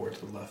little bit more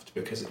to the left,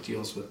 because it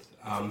deals with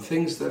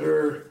things that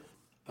are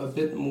a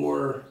bit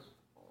more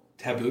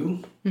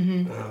taboo,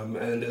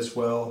 and as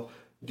well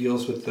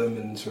deals with them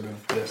in sort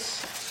of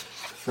this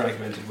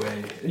fragmented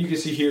way. And you can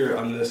see here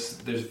on this,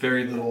 there's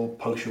very little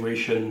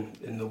punctuation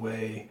in the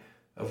way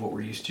of what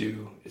we're used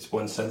to. It's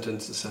one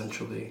sentence,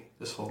 essentially,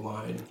 this whole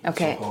line.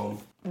 Okay. Poem.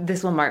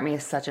 This will mark me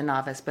as such a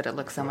novice, but it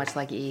looks so much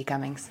like E.E.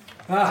 Cummings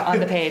on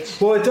the page.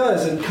 Well, it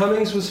does, and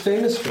Cummings was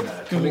famous for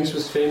that. Cummings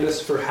was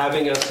famous for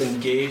having us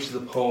engage the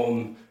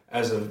poem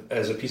as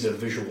a piece of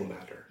visual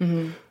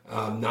matter,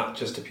 not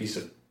just a piece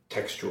of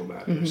textual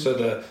matter. So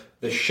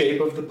the shape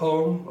of the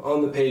poem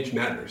on the page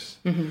matters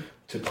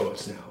to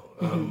poets now.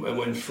 And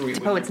when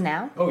poets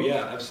now? Oh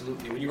yeah,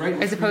 absolutely. When you write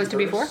as opposed to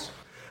before?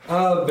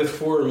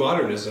 Before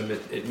modernism,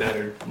 it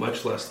mattered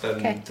much less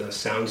than the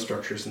sound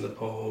structures in the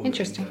poem.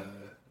 Interesting. And,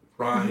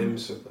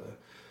 rhymes, or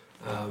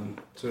the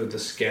sort of the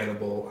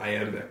scannable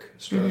iambic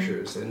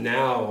structures. And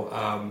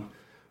now,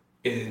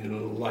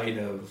 in light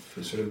of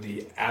sort of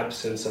the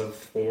absence of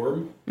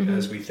form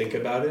as we think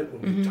about it,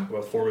 when we talk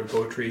about form in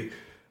poetry,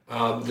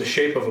 the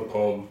shape of a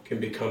poem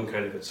can become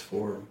kind of its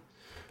form.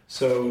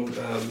 So,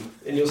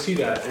 and you'll see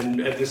that, and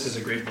this is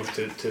a great book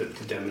to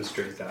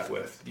demonstrate that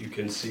with. You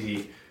can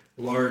see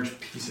large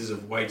pieces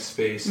of white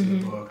space in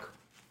the book,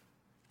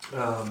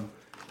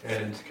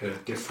 and kind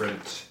of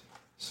different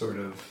sort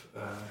of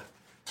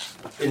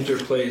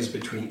interplays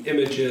between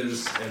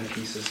images and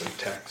pieces of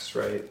text,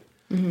 right?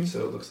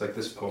 So it looks like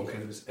this poem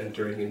kind of is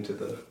entering into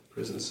the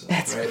prison cell,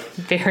 That's right?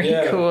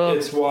 very cool.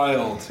 It's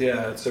wild.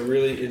 Yeah, it's a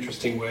really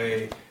interesting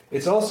way.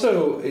 It's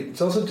also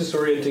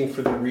disorienting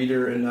for the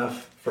reader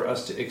enough for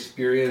us to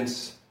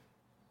experience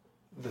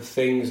the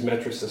things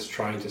Metris is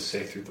trying to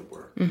say through the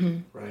work,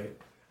 right?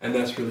 And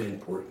that's really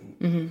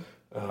important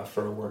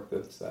for a work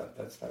that's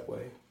that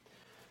way.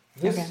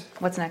 Okay,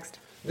 what's next?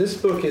 This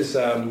book is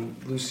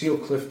Lucille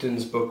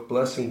Clifton's book,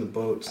 Blessing the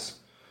Boats.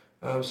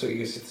 So I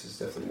guess this is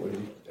definitely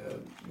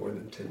more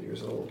than 10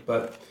 years old.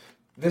 But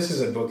this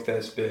is a book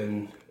that's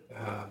been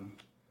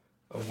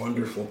a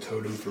wonderful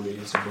totem for me.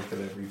 It's a book that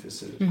I've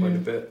revisited quite a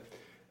bit.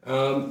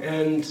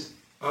 And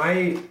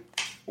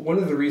one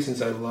of the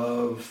reasons I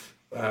love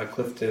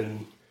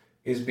Clifton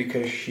is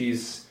because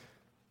she's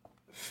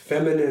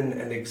feminine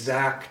and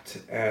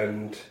exact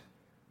and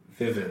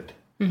vivid.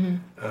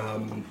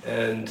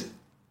 And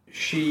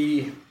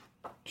she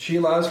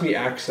allows me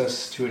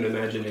access to an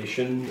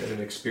imagination and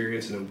an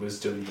experience and a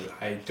wisdom that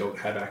I don't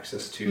have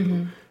access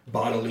to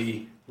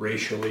bodily,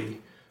 racially.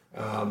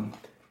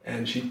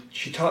 And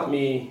she taught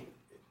me,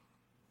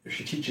 or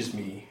she teaches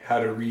me how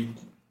to read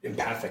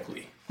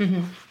empathically.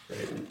 Right?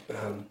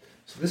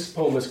 So this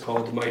poem is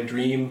called My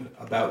Dream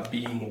About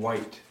Being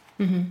White.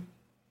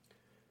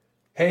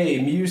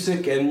 Hey,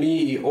 music and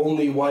me,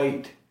 only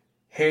white.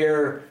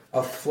 Hair,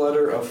 a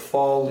flutter of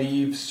fall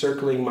leaves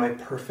circling my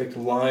perfect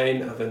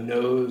line of a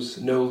nose,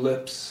 no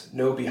lips,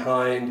 no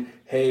behind.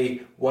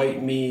 Hey,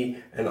 white me,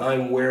 and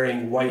I'm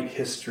wearing white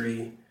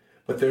history.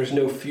 But there's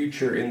no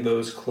future in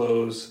those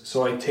clothes,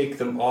 so I take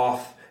them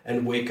off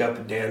and wake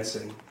up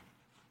dancing.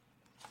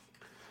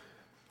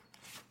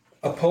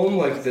 A poem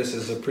like this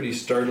is a pretty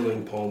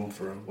startling poem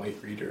for a white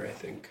reader, I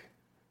think.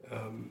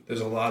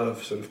 There's a lot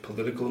of sort of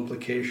political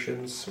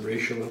implications,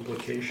 racial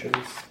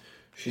implications.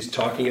 She's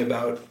talking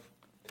about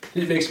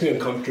it makes me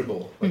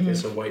uncomfortable, like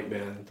as a white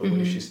man, the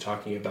way she's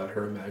talking about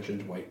her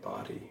imagined white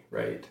body,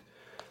 right?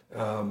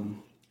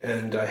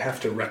 And I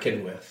have to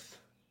reckon with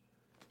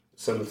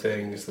some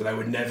things that I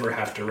would never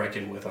have to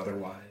reckon with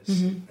otherwise.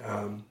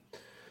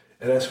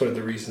 And that's one of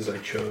the reasons I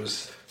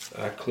chose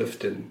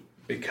Clifton,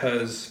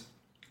 because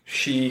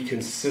she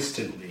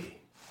consistently,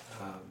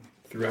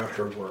 throughout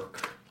her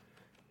work,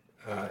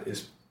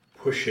 is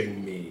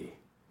pushing me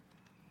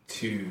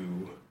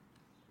to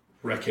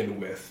reckon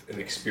with an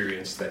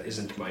experience that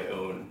isn't my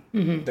own,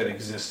 that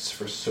exists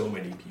for so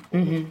many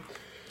people.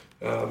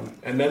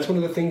 And that's one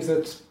of the things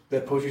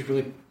that poetry is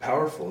really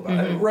powerful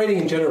about. Writing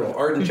in general,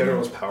 art in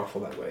general is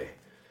powerful that way.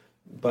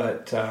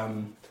 But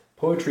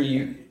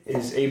poetry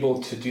is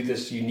able to do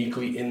this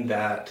uniquely in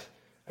that,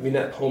 I mean,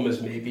 that poem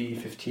is maybe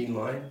 15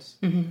 lines,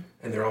 and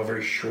they're all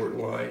very short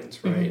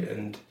lines, right?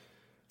 And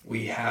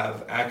we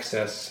have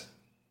access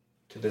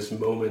to this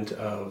moment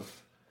of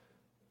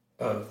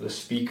the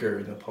speaker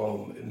in the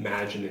poem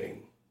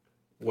imagining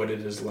what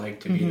it is like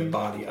to be in a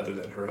body other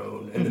than her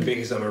own. And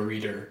because I'm a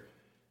reader,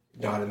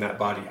 not in that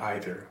body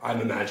either, I'm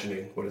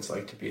imagining what it's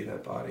like to be in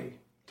that body,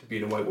 to be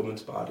in a white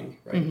woman's body,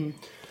 right?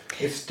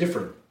 It's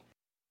different.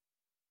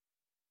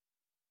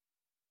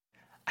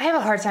 I have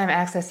a hard time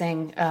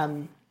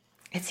accessing,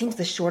 it seems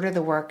the shorter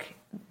the work,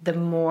 the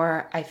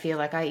more I feel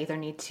like I either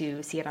need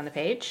to see it on the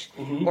page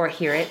or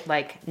hear it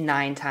like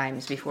 9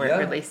 times before it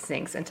really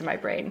sinks into my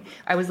brain.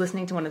 I was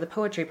listening to one of the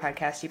poetry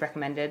podcasts you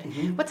recommended.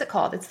 What's it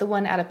called? It's the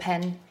one out of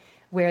Penn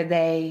where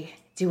they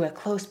do a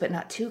close but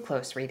not too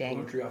close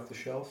reading. Poetry off the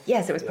Shelf?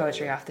 Yes, it was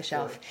Poetry off the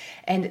Shelf.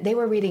 And they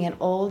were reading an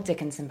old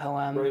Dickinson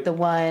poem, the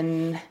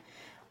one,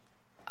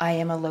 I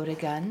Am a Loaded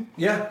Gun.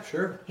 Yeah,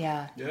 sure.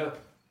 Yeah. Yeah.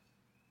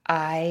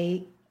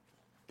 I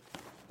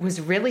was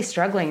really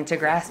struggling to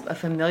grasp a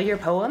familiar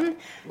poem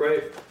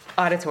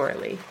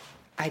auditorily.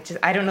 I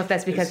don't know if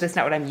that's because that's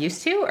not what I'm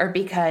used to or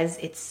because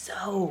it's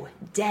so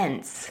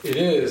dense. It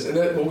is. And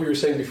that, what we were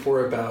saying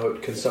before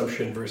about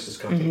consumption versus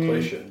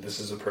contemplation, this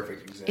is a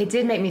perfect example. It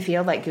did make me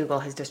feel like Google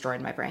has destroyed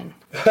my brain.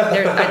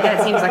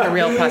 That seems like a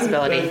real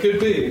possibility. That could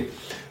be.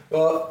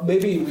 Well,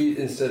 maybe we,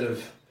 instead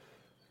of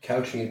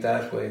couching it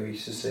that way, we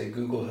should say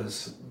Google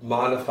has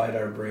modified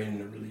our brain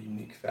in a really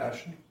unique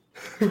fashion.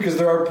 Because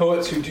there are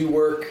poets who do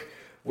work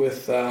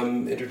with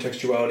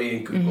intertextuality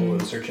in Google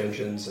and search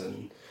engines,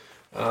 and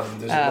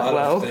there's a lot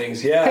of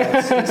things. Yeah,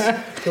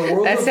 it's the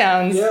world. That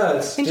sounds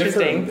it's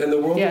interesting. Different. And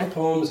the world of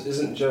poems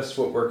isn't just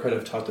what we're kind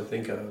of taught to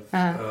think of.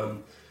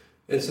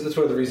 And so that's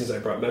one of the reasons I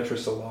brought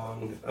Metris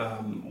along,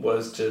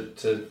 was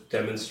to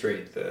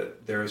demonstrate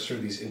that there are sort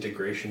of these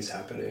integrations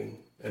happening,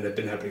 and have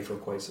been happening for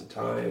quite some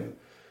time,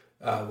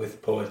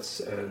 with poets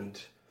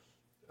and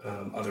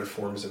other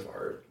forms of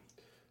art.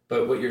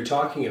 But what you're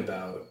talking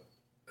about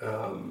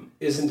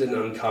isn't an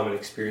uncommon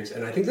experience.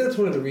 And I think that's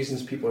one of the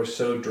reasons people are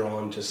so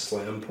drawn to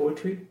slam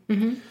poetry.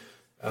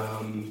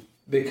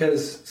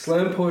 Because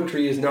slam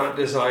poetry is not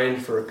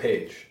designed for a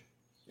page.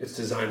 It's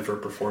designed for a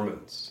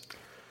performance,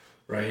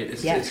 right?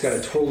 It's got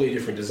a totally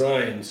different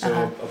design.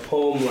 So a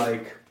poem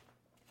like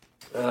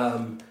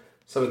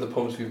some of the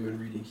poems we've been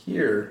reading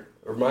here,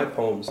 or my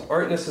poems,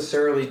 aren't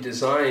necessarily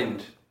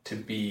designed to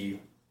be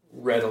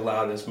read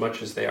aloud as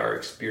much as they are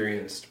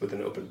experienced with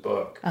an open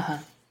book.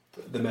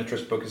 The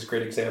Metris book is a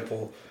great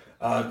example.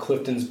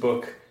 Clifton's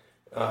book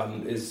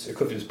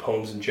Clifton's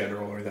poems in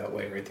general are that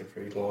way, right? They're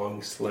very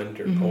long,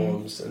 slender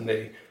poems,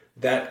 and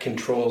that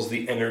controls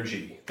the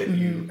energy that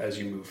you as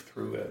you move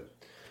through it.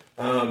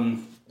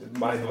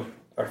 My book,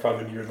 Our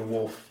Father Year the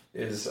Wolf,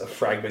 is a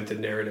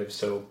fragmented narrative,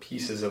 so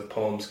pieces of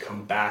poems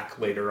come back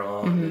later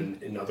on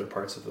in other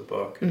parts of the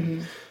book.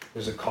 And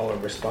there's a call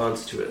and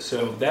response to it.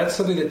 So that's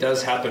something that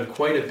does happen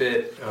quite a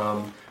bit,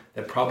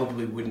 that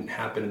probably wouldn't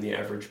happen in the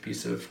average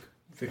piece of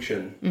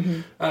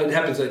fiction. It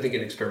happens, I think,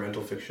 in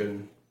experimental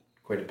fiction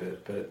quite a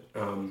bit, but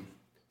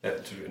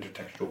that sort of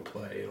intertextual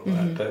play and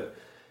all that.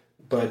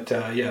 But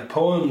yeah,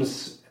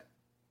 poems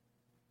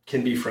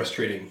can be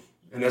frustrating,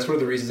 and that's one of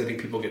the reasons I think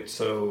people get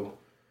so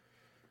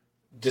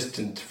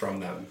distant from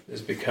them,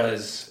 is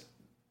because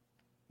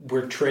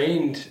we're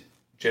trained,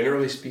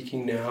 generally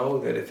speaking, now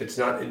that if it's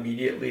not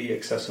immediately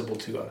accessible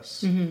to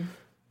us,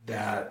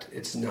 that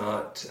it's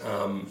not,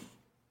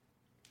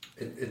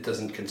 it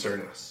doesn't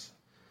concern us.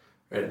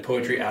 Right? And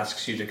poetry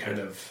asks you to kind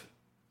of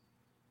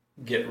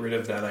get rid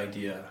of that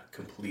idea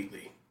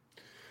completely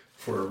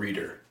for a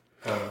reader.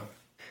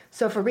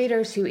 So for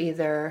readers who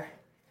either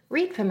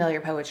read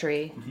familiar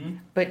poetry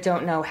but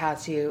don't know how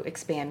to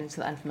expand into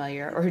the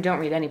unfamiliar, or who don't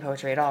read any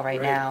poetry at all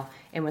right now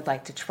and would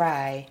like to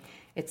try,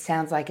 it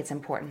sounds like it's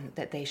important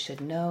that they should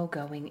know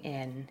going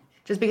in.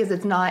 Just because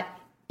it's not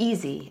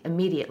easy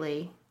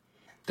immediately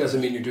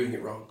doesn't mean you're doing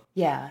it wrong.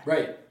 Yeah.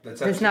 Right.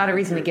 It's not a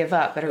reason to give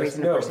up, but a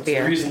reason to persevere.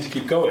 It's a reason to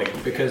keep going,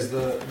 because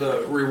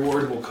the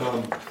reward will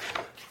come.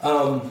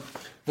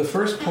 The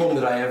first poem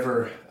that I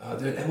ever...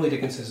 Emily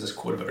Dickinson has this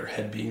quote about her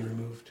head being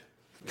removed.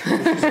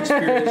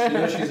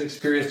 She's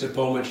experienced a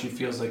poem and she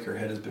feels like her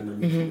head has been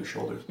removed from her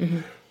shoulders.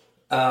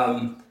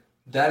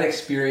 That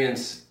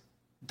experience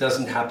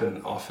doesn't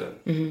happen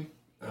often.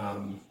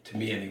 to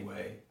me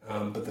anyway.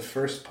 But the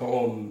first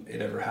poem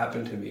it ever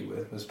happened to me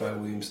with was by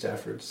William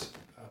Stafford's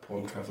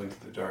poem Traveling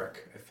Through the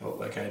Dark. I felt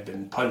like I had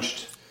been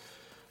punched.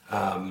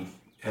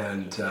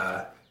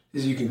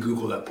 You can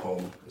Google that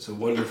poem. It's a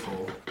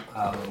wonderful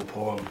little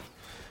poem.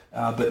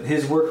 But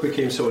his work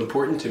became so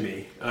important to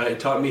me. It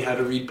taught me how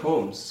to read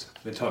poems.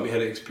 It taught me how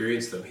to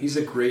experience them. He's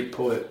a great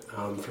poet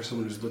for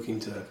someone who's looking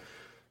to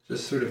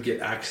just sort of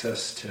get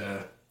access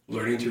to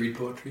learning to read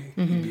poetry.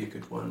 He'd be a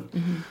good one.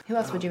 Who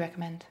else would you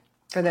recommend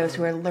for those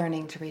who are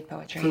learning to read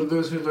poetry? For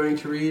those who are learning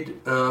to read,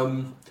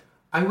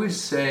 I would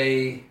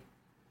say,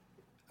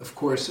 of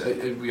course,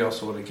 we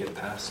also want to get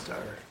past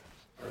our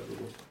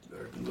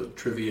little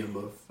trivium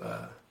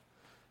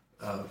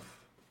of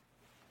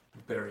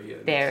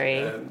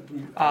Barry,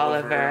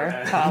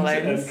 Oliver,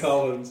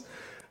 Collins.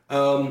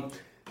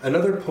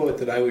 Another poet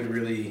that I would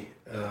really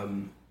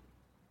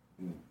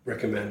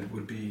recommend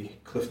would be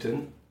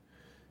Clifton.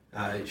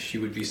 She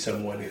would be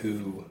someone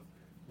who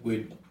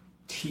would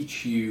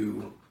teach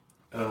you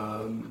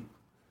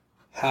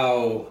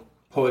how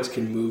poets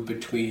can move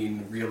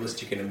between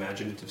realistic and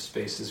imaginative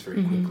spaces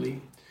very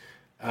quickly.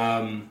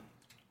 Seamus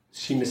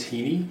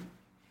Heaney,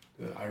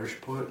 the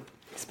Irish poet.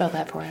 Spell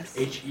that for us.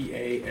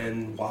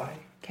 Heany.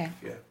 Okay.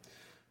 Yeah.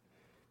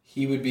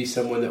 He would be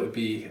someone that would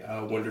be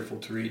wonderful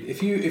to read.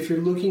 If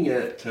you're looking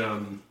at,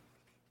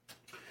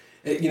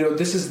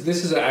 this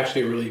is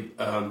actually a really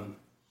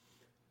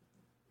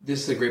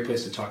this is a great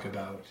place to talk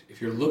about.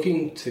 If you're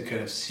looking to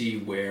kind of see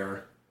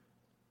where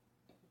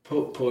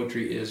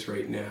poetry is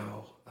right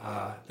now,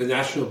 the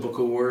National Book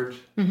Award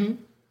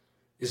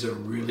is a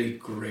really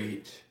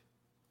great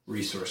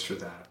resource for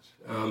that.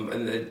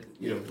 And then,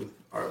 with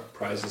our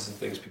prizes and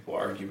things, people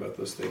argue about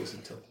those things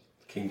until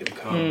kingdom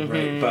come,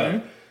 right?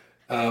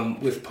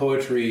 But with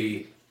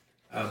poetry,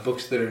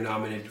 books that are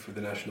nominated for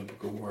the National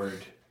Book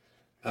Award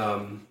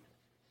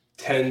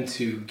tend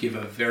to give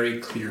a very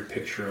clear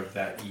picture of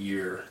that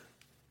year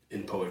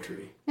in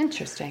poetry.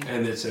 Interesting.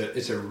 And it's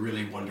a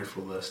really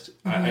wonderful list.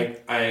 I'm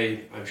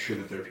sure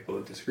that there are people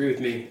that disagree with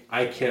me.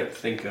 I can't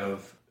think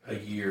of a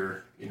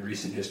year in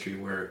recent history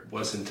where it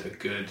wasn't a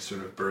good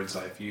sort of bird's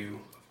eye view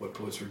of what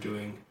poets were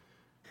doing.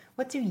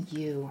 What do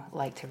you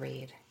like to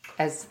read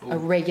as a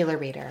regular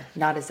reader,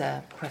 not as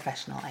a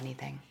professional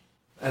anything?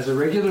 As a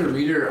regular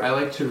reader, I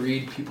like to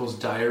read people's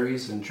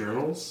diaries and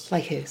journals.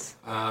 Like whose?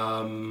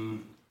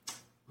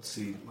 Let's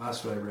see.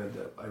 Last one I read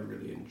that I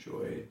really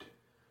enjoyed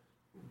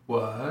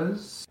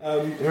was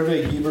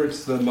Hervé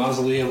Guibert's The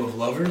Mausoleum of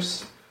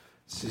Lovers.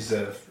 He's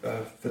a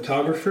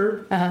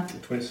photographer, a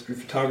 20th century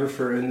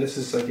photographer, and this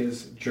is like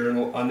his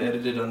journal,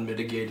 unedited,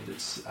 unmitigated.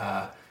 It's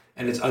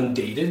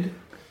undated.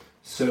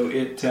 So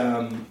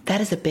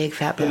that is a big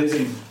fat book. It is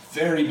a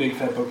very big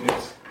fat book.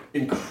 It's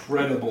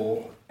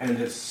incredible, and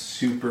it's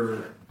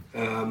super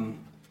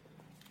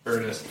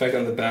earnest. In fact,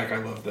 on the back, I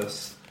love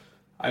this.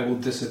 I will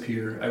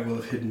disappear. I will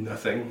have hidden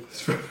nothing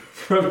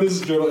from this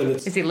journal. And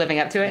is he living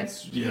up to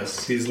it?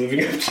 Yes, he's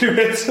living up to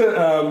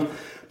it.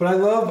 But I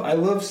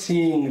love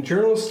seeing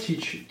journals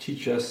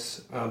teach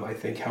us. I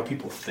think how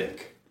people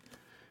think,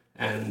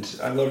 and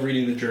I love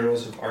reading the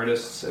journals of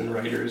artists and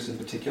writers in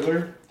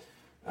particular.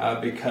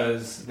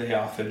 Because they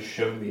often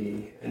show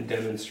me and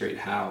demonstrate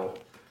how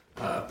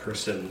a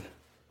person's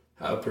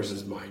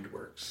mind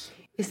works.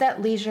 Is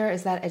that leisure?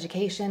 Is that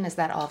education? Is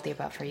that all of the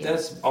above for you?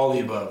 That's all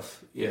the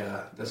above.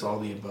 Yeah, that's all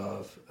the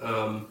above.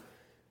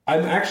 I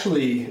was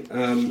actually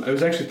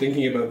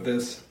thinking about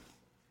this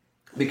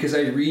because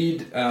I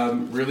read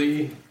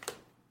really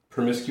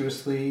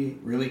promiscuously,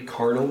 really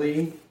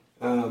carnally.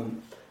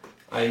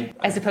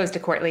 As opposed to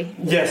courtly?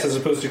 Yes, as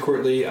opposed to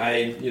courtly.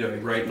 I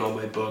write in all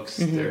my books.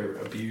 They're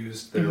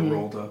abused, they're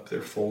rolled up,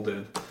 they're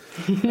folded.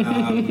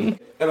 And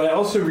I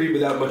also read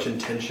without much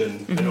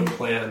intention. I don't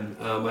plan.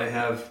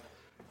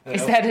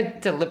 Is that a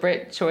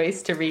deliberate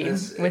choice to read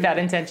without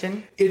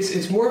intention?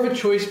 It's more of a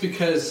choice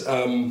because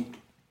I'm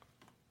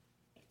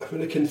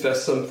going to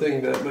confess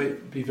something that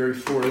might be very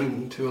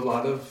foreign to a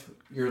lot of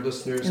your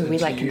listeners. Ooh, we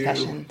like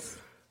confessions.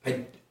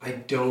 I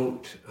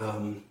don't.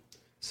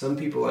 Some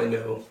people I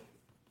know,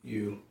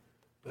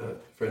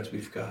 friends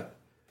we've got,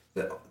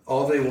 that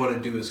all they want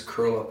to do is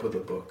curl up with a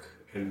book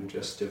and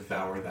just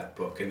devour that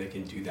book, and they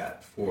can do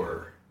that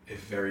for a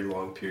very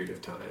long period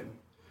of time.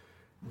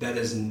 That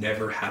has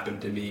never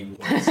happened to me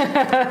once. The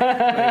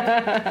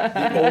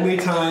only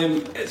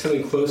time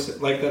something close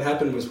like that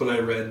happened was when I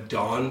read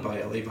Dawn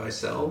by Elie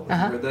Wiesel.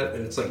 I read that,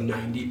 and it's like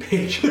 90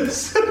 pages.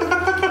 So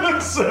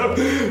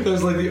that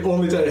was like the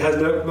only time. It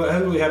hasn't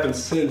really happened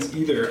since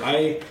either.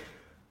 I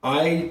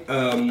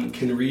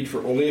can read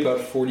for only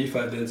about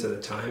 45 minutes at a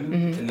time,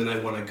 and then I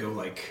want to go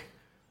like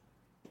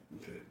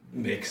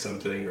make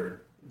something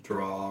or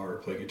draw or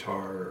play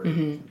guitar or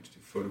do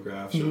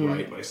photographs or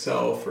write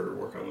myself or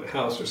work on my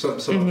house or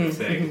some other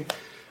thing.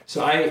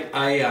 So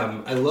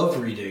I love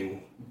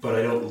reading, but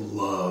I don't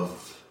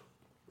love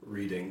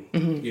reading. I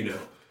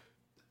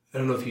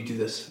don't know if you do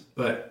this,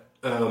 but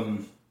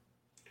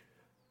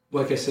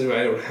like I said,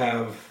 I don't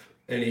have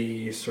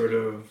any sort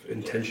of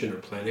intention or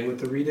planning with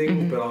the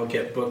reading, but I'll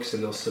get books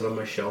and they'll sit on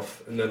my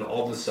shelf, and then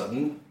all of a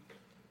sudden,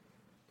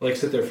 like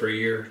sit there for a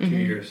year, 2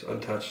 years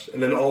untouched,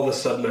 and then all of a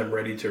sudden I'm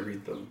ready to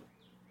read them.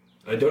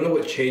 I don't know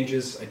what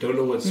changes, I don't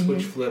know what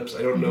switch flips,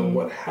 I don't know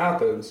what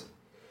happens,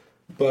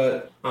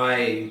 but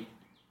I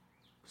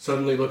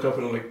suddenly look up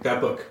and I'm like,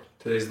 that book,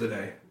 today's the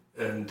day,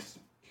 and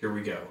here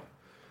we go.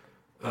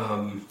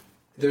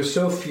 There's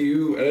so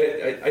few,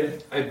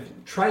 and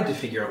I've tried to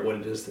figure out what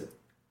it is that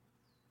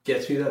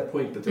gets me to that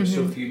point, but there's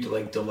so few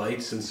like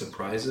delights and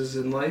surprises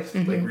in life,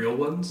 like real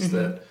ones,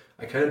 that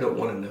I kind of don't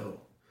want to know.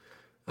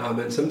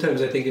 And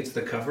sometimes I think it's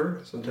the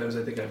cover. Sometimes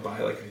I think I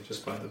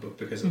just buy the book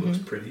because it looks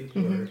pretty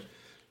or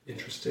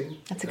interesting.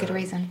 That's a good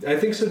reason. I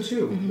think so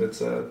too. That's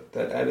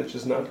that adage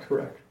is not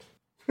correct.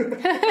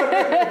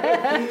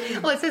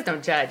 Well, it says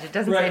don't judge. It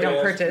doesn't say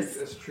don't purchase.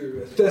 That's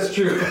true. That's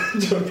true.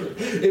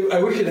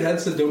 I wish it had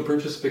said don't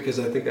purchase because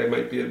I think I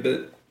might be a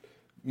bit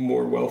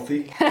more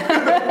wealthy. So,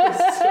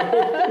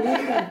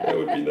 that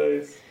would be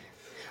nice.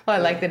 Well, I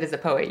like that as a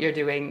poet, you're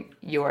doing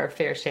your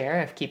fair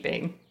share of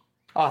keeping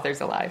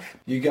authors alive.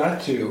 You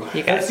got to.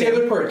 That's the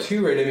other part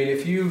too, right? I mean,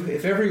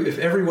 if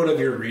every one of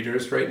your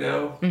readers right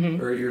now,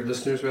 or your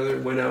listeners rather,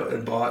 went out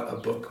and bought a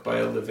book by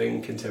a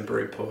living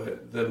contemporary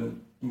poet, the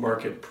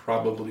market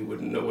probably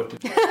wouldn't know what to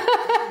do.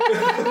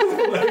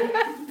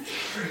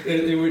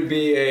 It would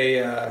be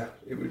a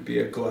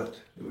glut.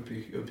 It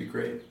would be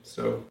great.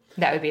 So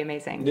that would be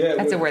amazing. Yeah,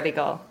 that's a worthy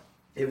goal.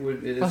 It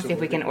would. We'll see if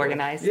we can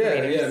organize.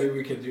 Yeah, maybe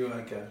we could do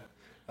like a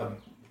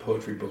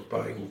poetry book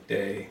buying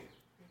day.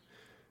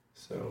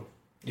 So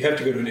you have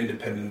to go to an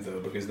independent though,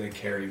 because they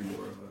carry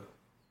more of a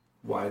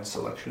wide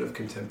selection of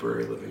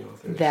contemporary living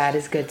authors. That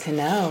is good to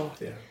know.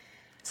 Yeah.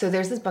 So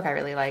there's this book I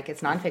really like. It's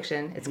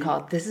nonfiction. It's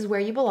called This Is Where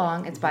You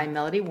Belong. It's by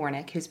Melody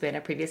Warnick, who's been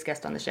a previous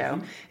guest on the show.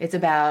 It's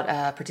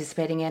about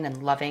participating in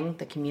and loving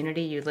the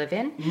community you live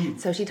in.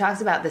 So she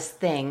talks about this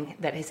thing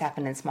that has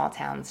happened in small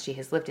towns she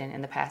has lived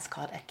in the past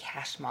called a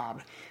cash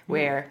mob,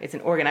 where it's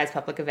an organized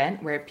public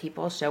event where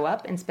people show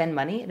up and spend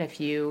money at a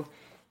few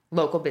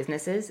local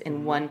businesses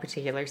in one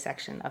particular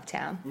section of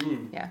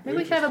town. Yeah, maybe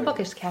we could have a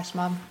bookish cash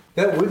mob.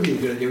 That would be a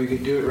good idea. We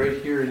could do it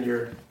right here in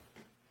your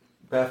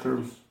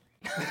bathroom.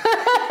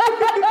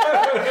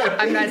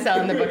 I'm not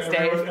selling the books,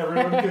 Dave.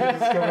 Everyone could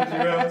just come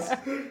to your house.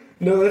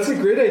 No, that's a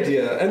great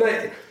idea, and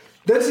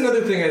that's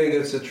another thing I think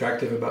that's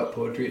attractive about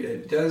poetry.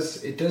 It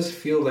does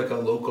feel like a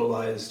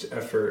localized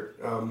effort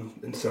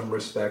in some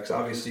respects.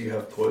 Obviously, you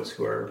have poets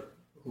who are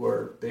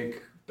big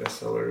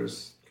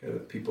bestsellers kind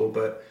of people,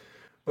 but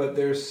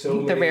there's so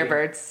many... The rare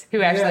birds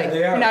who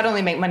actually not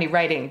only make money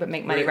writing, but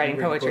make money writing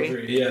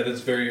poetry. Yeah,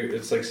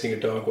 it's like seeing a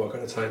dog walk on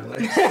its hind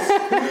legs.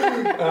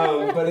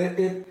 But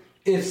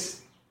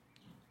it's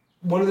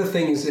one of the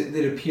things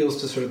that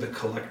appeals to sort of the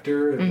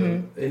collector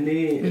in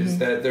me is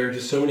that there are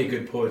just so many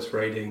good poets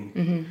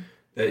writing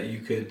that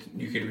you could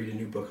read a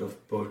new book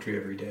of poetry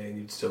every day and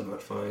you'd still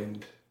not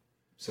find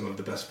some of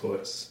the best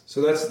poets.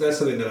 So that's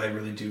something that I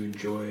really do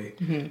enjoy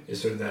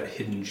is sort of that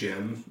hidden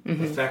gem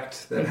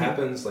effect that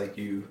happens. Like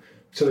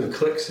something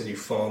clicks and you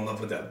fall in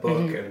love with that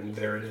book and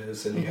there it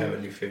is and you have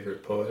a new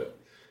favorite poet.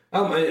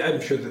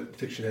 I'm sure that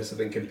fiction has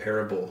something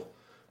comparable,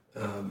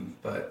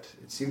 but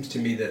it seems to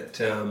me that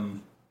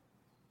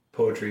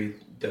poetry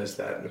does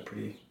that in a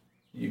pretty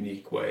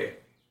unique way,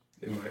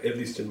 at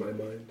least in my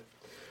mind.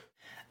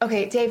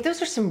 Okay, Dave, those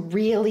are some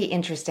really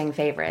interesting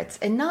favorites,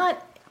 and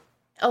not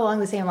along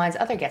the same lines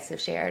other guests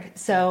have shared.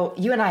 So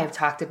you and I have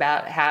talked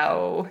about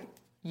how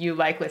you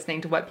like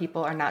listening to what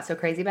people are not so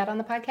crazy about on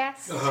the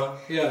podcast.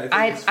 Yeah.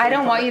 I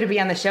don't want you to be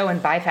on the show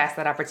and bypass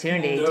that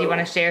opportunity. No, do you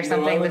want to share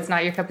something that's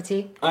not your cup of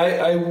tea?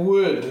 I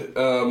would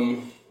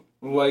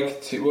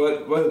like to.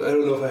 What I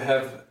don't know if I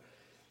have.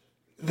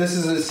 This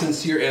is a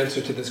sincere answer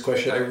to this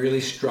question. I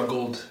really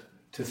struggled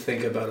to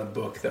think about a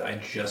book that I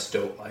just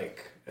don't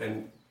like.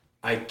 And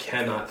I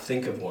cannot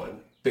think of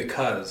one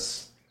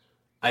because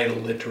I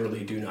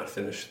literally do not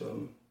finish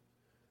them.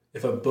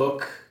 If a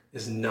book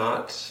is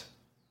not...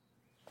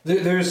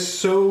 There's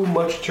so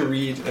much to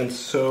read and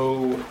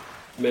so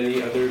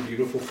many other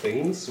beautiful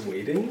things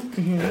waiting.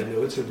 And I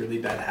know it's a really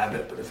bad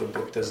habit, but if a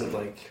book doesn't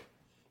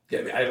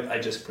get me, I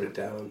just put it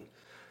down.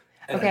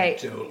 And okay.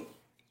 I don't.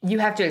 You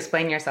have to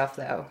explain yourself,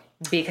 though,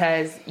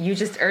 because you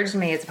just urged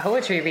me as a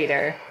poetry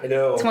reader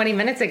 20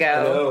 minutes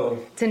ago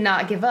to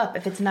not give up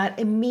if it's not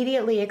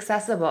immediately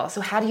accessible.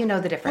 So how do you know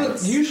the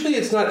difference? Well, usually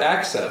it's not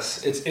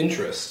access, it's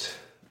interest.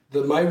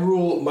 My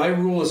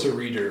rule as a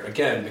reader,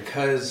 again,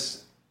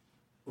 because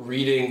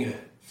reading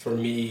for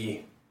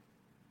me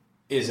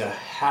is a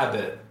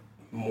habit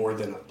more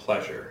than a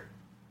pleasure.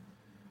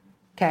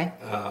 Okay.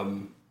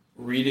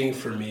 Reading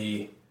for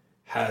me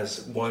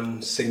has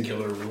one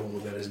singular rule,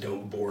 and that is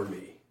don't bore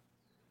me.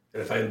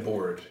 And if I'm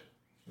bored,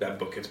 that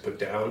book gets put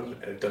down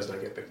and it does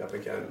not get picked up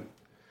again.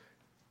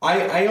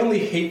 I only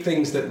hate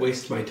things that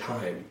waste my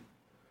time.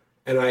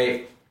 And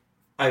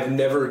I've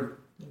never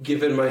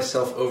given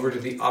myself over to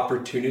the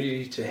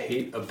opportunity to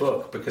hate a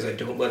book because I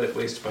don't let it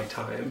waste my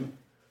time,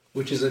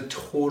 which is a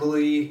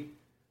totally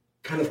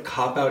kind of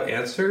cop-out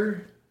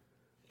answer.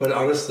 But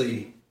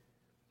honestly,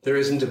 there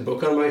isn't a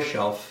book on my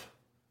shelf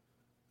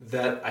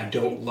that I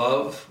don't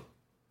love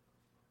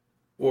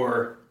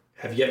or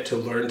have yet to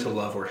learn to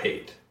love or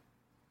hate.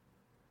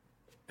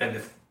 And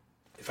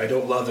if I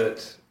don't love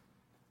it,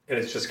 and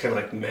it's just kind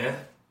of like meh,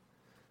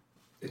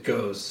 it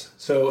goes.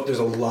 So there's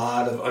a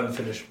lot of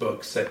unfinished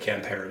books at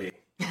Camp Parody.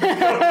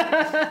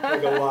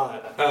 Like a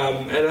lot.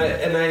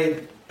 And I,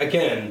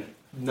 again,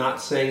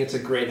 not saying it's a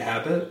great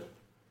habit.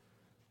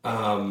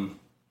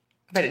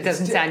 But it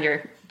doesn't sound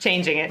you're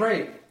changing it.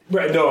 Right.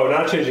 No,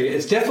 not changing it.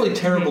 It's definitely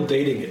terrible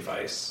dating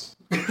advice.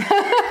 And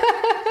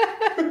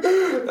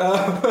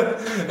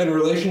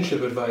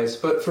relationship advice.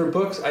 But for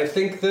books, I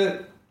think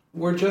that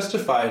we're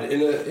justified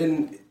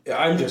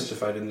I'm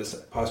justified in this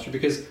posture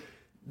because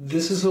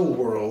this is a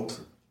world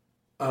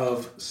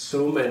of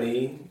so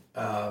many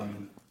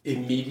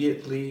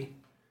immediately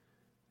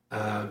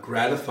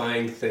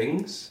gratifying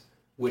things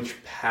which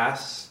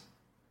pass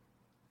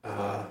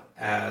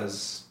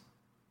as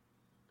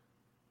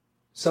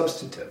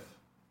substantive.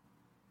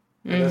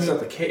 And that's not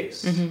the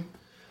case.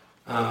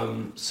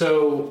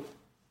 So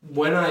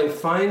when I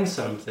find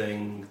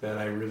something that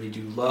I really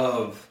do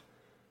love,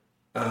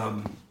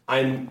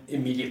 I'm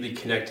immediately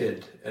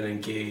connected and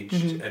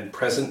engaged and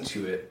present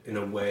to it in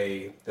a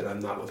way that I'm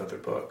not with other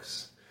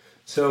books.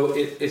 So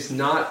it's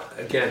not,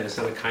 again, it's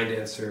not a kind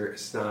answer.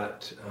 It's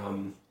not,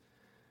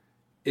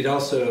 it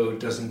also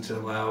doesn't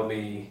allow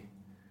me,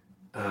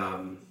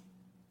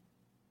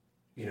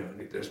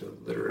 there's no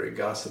literary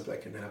gossip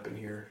that can happen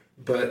here.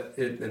 But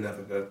and that's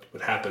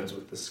what happens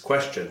with this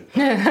question.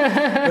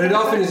 But it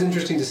often is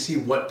interesting to see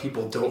what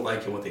people don't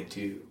like and what they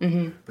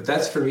do. But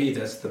that's, for me,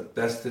 that's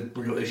the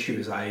real issue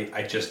is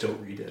I just don't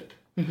read it.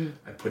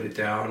 I put it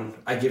down.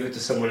 I give it to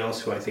someone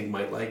else who I think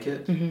might like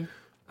it. And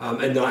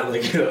not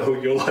like,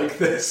 you'll like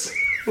this.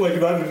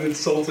 Like, not in an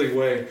insulting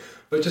way.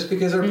 But just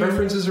because our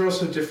preferences are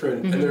also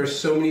different. And there are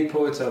so many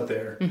poets out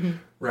there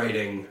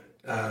writing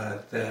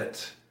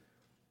that...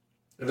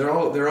 We're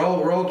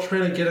all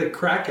trying to get a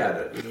crack at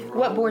it.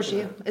 What bores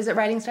you? Is it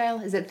writing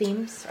style? Is it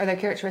themes? Are there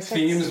characteristics?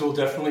 Themes will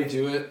definitely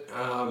do it.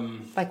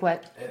 Like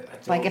what?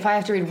 Like if I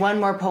have to read one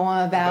more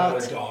poem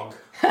about a dog.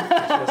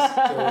 I just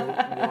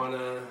don't want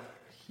to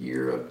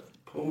hear a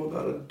poem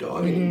about a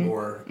dog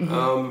anymore.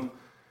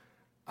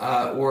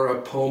 Or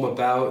a poem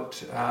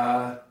about,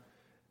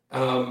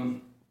 how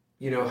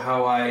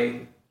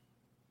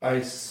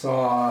I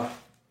saw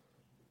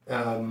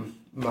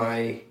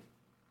my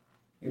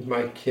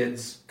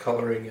kids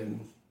coloring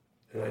and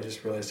I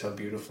just realized how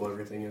beautiful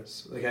everything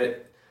is. Like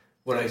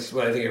what I think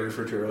I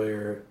referred to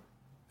earlier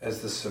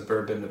as the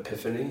suburban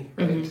epiphany,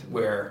 right?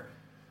 Where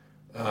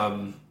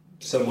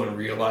someone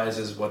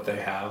realizes what they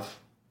have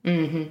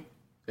in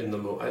the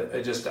moment.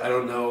 I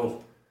don't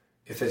know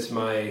if it's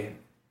a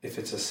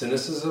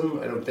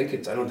cynicism. I don't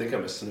think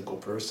I'm a cynical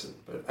person,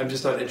 but I'm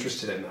just not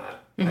interested in that.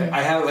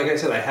 I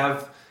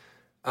have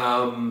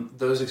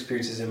those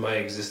experiences in my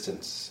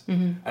existence.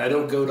 And I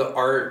don't go to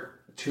art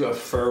to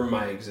affirm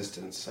my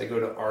existence. I go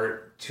to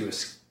art to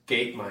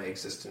escape my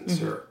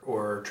existence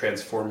or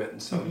transform it in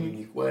some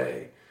unique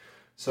way.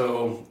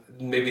 So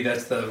maybe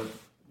that's the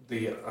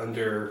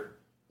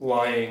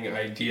underlying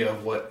idea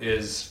of what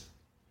is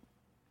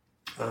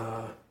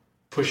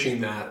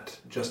pushing that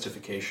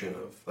justification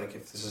of, like,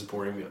 if this is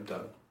boring me, I'm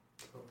done.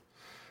 So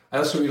I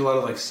also read a lot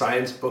of like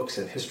science books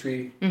and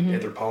history,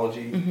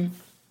 anthropology,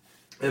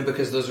 and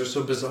because those are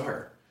so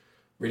bizarre.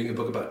 Reading a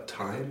book about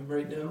time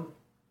right now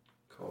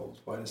called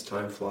Why Does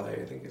Time Fly,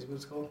 I think is what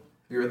it's called.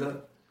 Have you read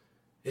that?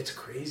 It's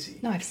crazy.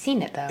 No, I've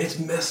seen it though. It's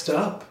messed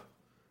up.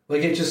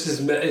 Like, it just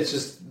is, it's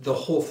just the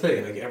whole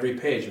thing, like every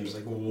page, I'm just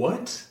like,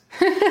 what?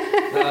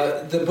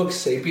 The book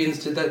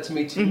Sapiens did that to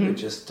me too. It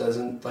just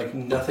doesn't, like,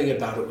 nothing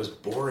about it was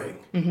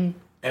boring.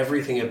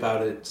 Everything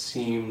about it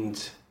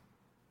seemed,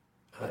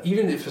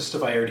 even if it's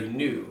stuff I already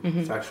knew,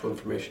 factual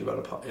information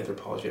about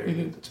anthropology, I already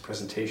knew its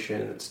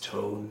presentation, its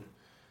tone,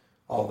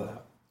 all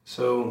that.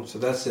 So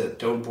that's it.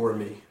 Don't bore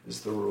me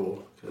is the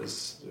rule,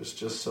 because there's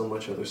just so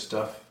much other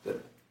stuff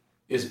that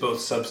is both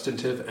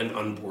substantive and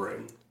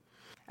unboring.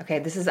 Okay,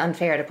 this is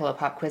unfair to pull a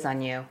pop quiz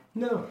on you.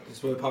 No, this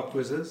is what a pop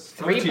quiz is.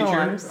 3 I'm a teacher.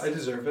 poems. I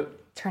deserve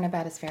it.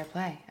 Turnabout is fair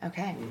play.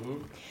 Okay.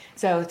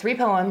 So 3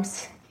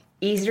 poems,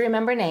 easy to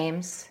remember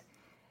names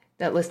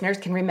that listeners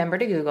can remember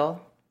to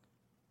Google,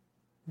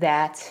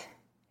 that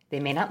they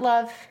may not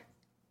love,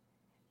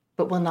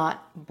 but will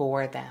not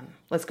bore them.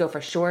 Let's go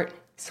for short,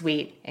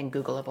 sweet, and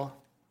Googleable.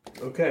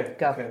 Okay.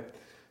 Go. Okay.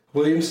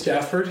 William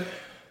Stafford,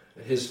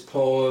 his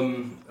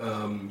poem,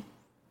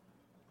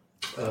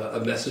 A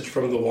Message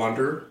from the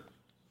Wanderer,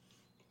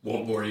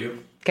 won't bore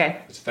you.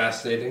 Okay. It's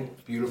fascinating,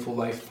 beautiful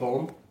life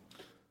poem.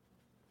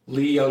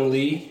 Lee Young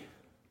Lee,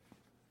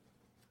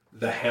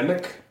 The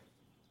Hammock.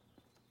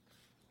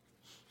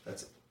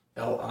 That's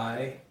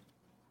L-I,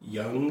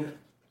 Young,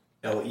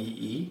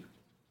 L-E-E.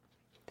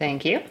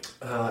 Thank you.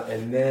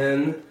 And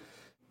then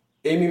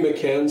Amy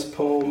McCann's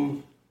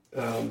poem,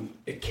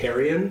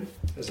 Icarian,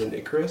 as in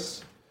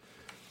Icarus.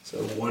 It's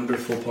a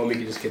wonderful poem. You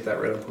can just get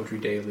that right on Poetry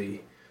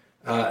Daily.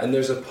 And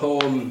there's a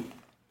poem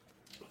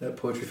that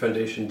Poetry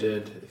Foundation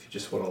did if you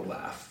just want to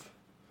laugh.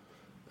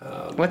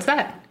 What's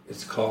that?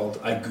 It's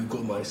called I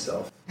Google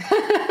Myself.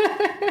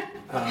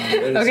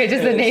 Okay,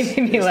 just the name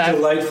made me laugh. It's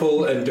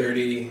delightful and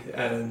dirty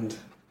and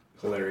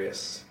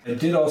hilarious. I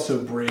did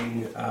also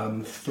bring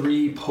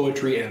 3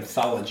 poetry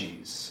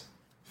anthologies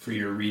for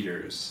your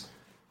readers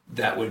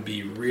that would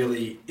be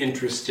really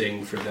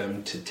interesting for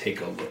them to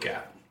take a look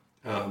at.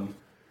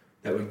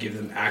 That would give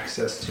them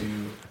access to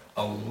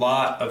a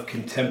lot of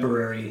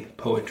contemporary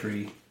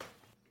poetry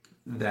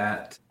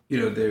that,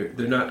 they're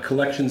not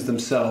collections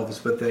themselves,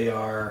 but they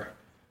are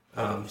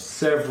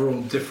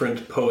several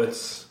different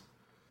poets,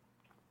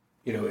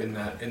 in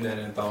that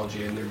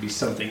anthology, and there'd be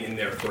something in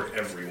there for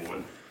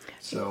everyone.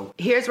 So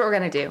here's what we're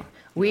going to do.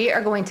 We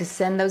are going to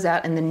send those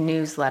out in the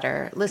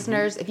newsletter.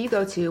 Listeners, if you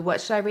go to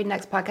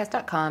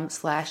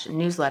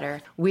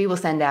whatshouldireadnextpodcast.com/newsletter, we will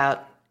send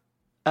out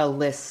a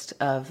list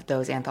of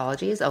those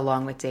anthologies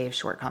along with Dave's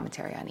short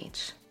commentary on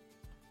each.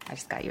 I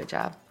just got you a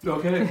job.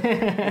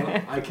 Okay.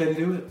 Well, I can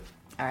do it.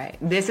 All right.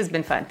 This has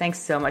been fun. Thanks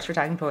so much for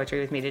talking poetry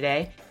with me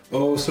today.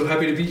 Oh, so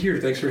happy to be here.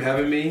 Thanks for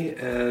having me.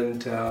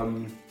 And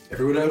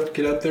everyone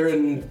get out there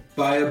and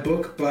buy a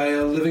book by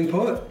a living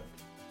poet.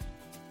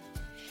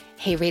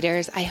 Hey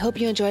readers, I hope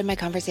you enjoyed my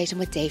conversation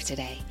with Dave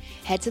today.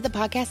 Head to the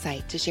podcast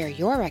site to share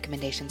your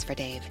recommendations for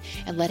Dave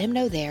and let him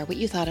know there what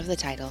you thought of the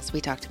titles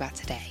we talked about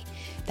today.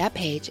 That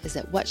page is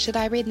at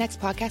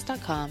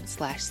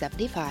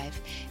whatshouldireadnextpodcast.com/75,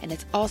 and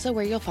it's also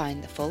where you'll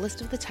find the full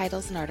list of the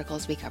titles and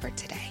articles we covered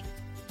today.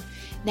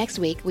 Next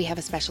week, we have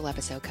a special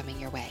episode coming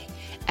your way.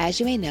 As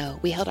you may know,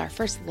 we held our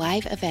first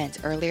live event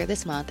earlier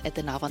this month at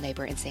the Novel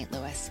Neighbor in St.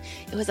 Louis.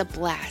 It was a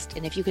blast,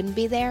 and if you couldn't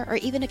be there, or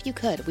even if you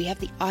could, we have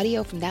the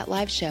audio from that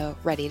live show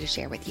ready to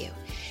share with you.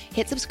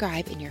 Hit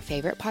subscribe in your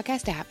favorite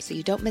podcast app so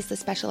you don't miss the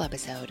special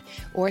episode,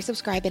 or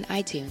subscribe in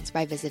iTunes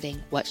by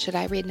visiting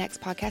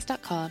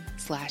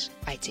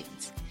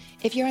whatshouldireadnextpodcast.com/iTunes.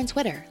 If you're on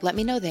Twitter, let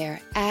me know there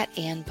at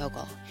Anne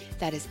Bogel.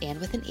 That is Anne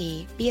with an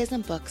E, B as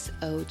in books,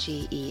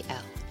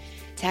 O-G-E-L.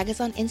 Tag us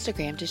on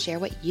Instagram to share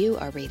what you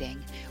are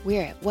reading.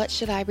 We're at What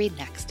Should I Read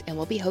Next, and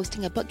we'll be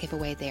hosting a book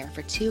giveaway there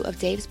for 2 of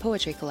Dave's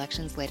poetry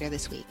collections later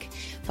this week.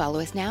 Follow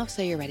us now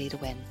so you're ready to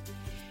win.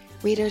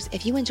 Readers,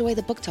 if you enjoy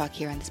the book talk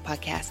here on this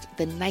podcast,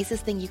 the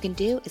nicest thing you can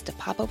do is to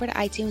pop over to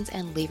iTunes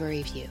and leave a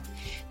review.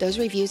 Those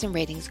reviews and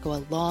ratings go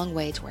a long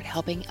way toward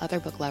helping other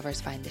book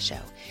lovers find the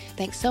show.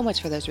 Thanks so much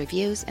for those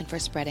reviews and for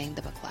spreading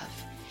the book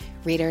love.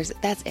 Readers,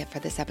 that's it for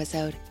this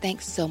episode.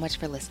 Thanks so much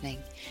for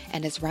listening.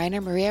 And as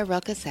Rainer Maria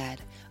Rilke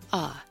said,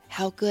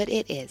 how good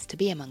it is to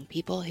be among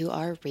people who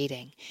are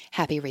reading.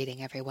 Happy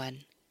reading,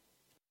 everyone.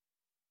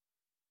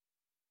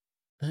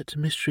 Let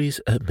Mysteries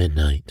at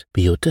Midnight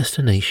be your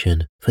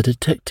destination for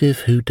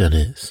detective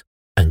whodunits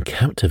and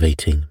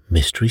captivating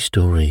mystery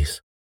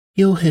stories.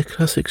 You'll hear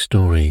classic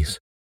stories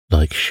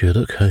like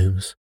Sherlock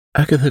Holmes,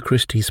 Agatha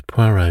Christie's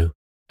Poirot,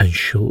 and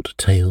short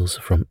tales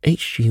from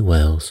H.G.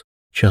 Wells,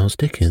 Charles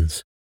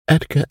Dickens,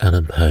 Edgar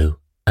Allan Poe,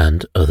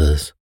 and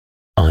others.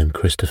 I'm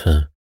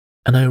Christopher,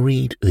 and I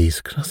read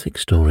these classic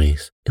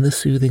stories in the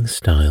soothing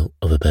style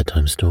of a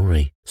bedtime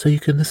story, so you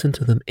can listen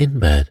to them in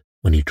bed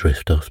when you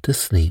drift off to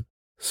sleep.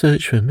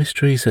 Search for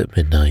Mysteries at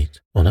Midnight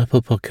on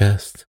Apple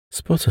Podcasts,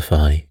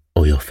 Spotify,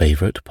 or your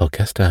favourite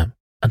podcast app,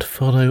 and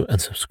follow and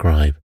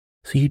subscribe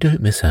so you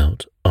don't miss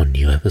out on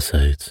new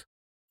episodes.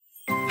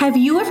 Have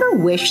you ever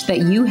wished that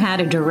you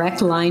had a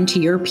direct line to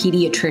your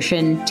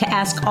pediatrician to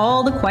ask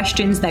all the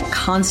questions that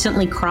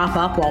constantly crop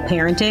up while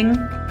parenting?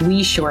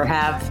 We sure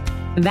have.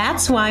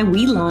 That's why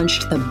we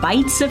launched the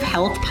Bites of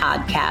Health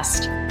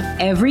podcast.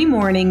 Every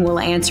morning, we'll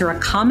answer a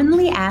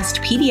commonly asked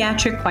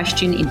pediatric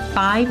question in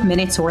 5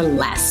 minutes or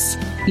less.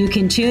 You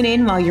can tune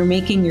in while you're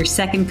making your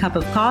second cup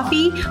of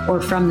coffee or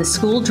from the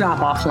school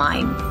drop-off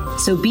line.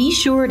 So be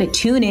sure to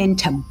tune in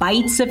to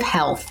Bites of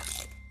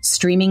Health,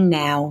 streaming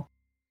now.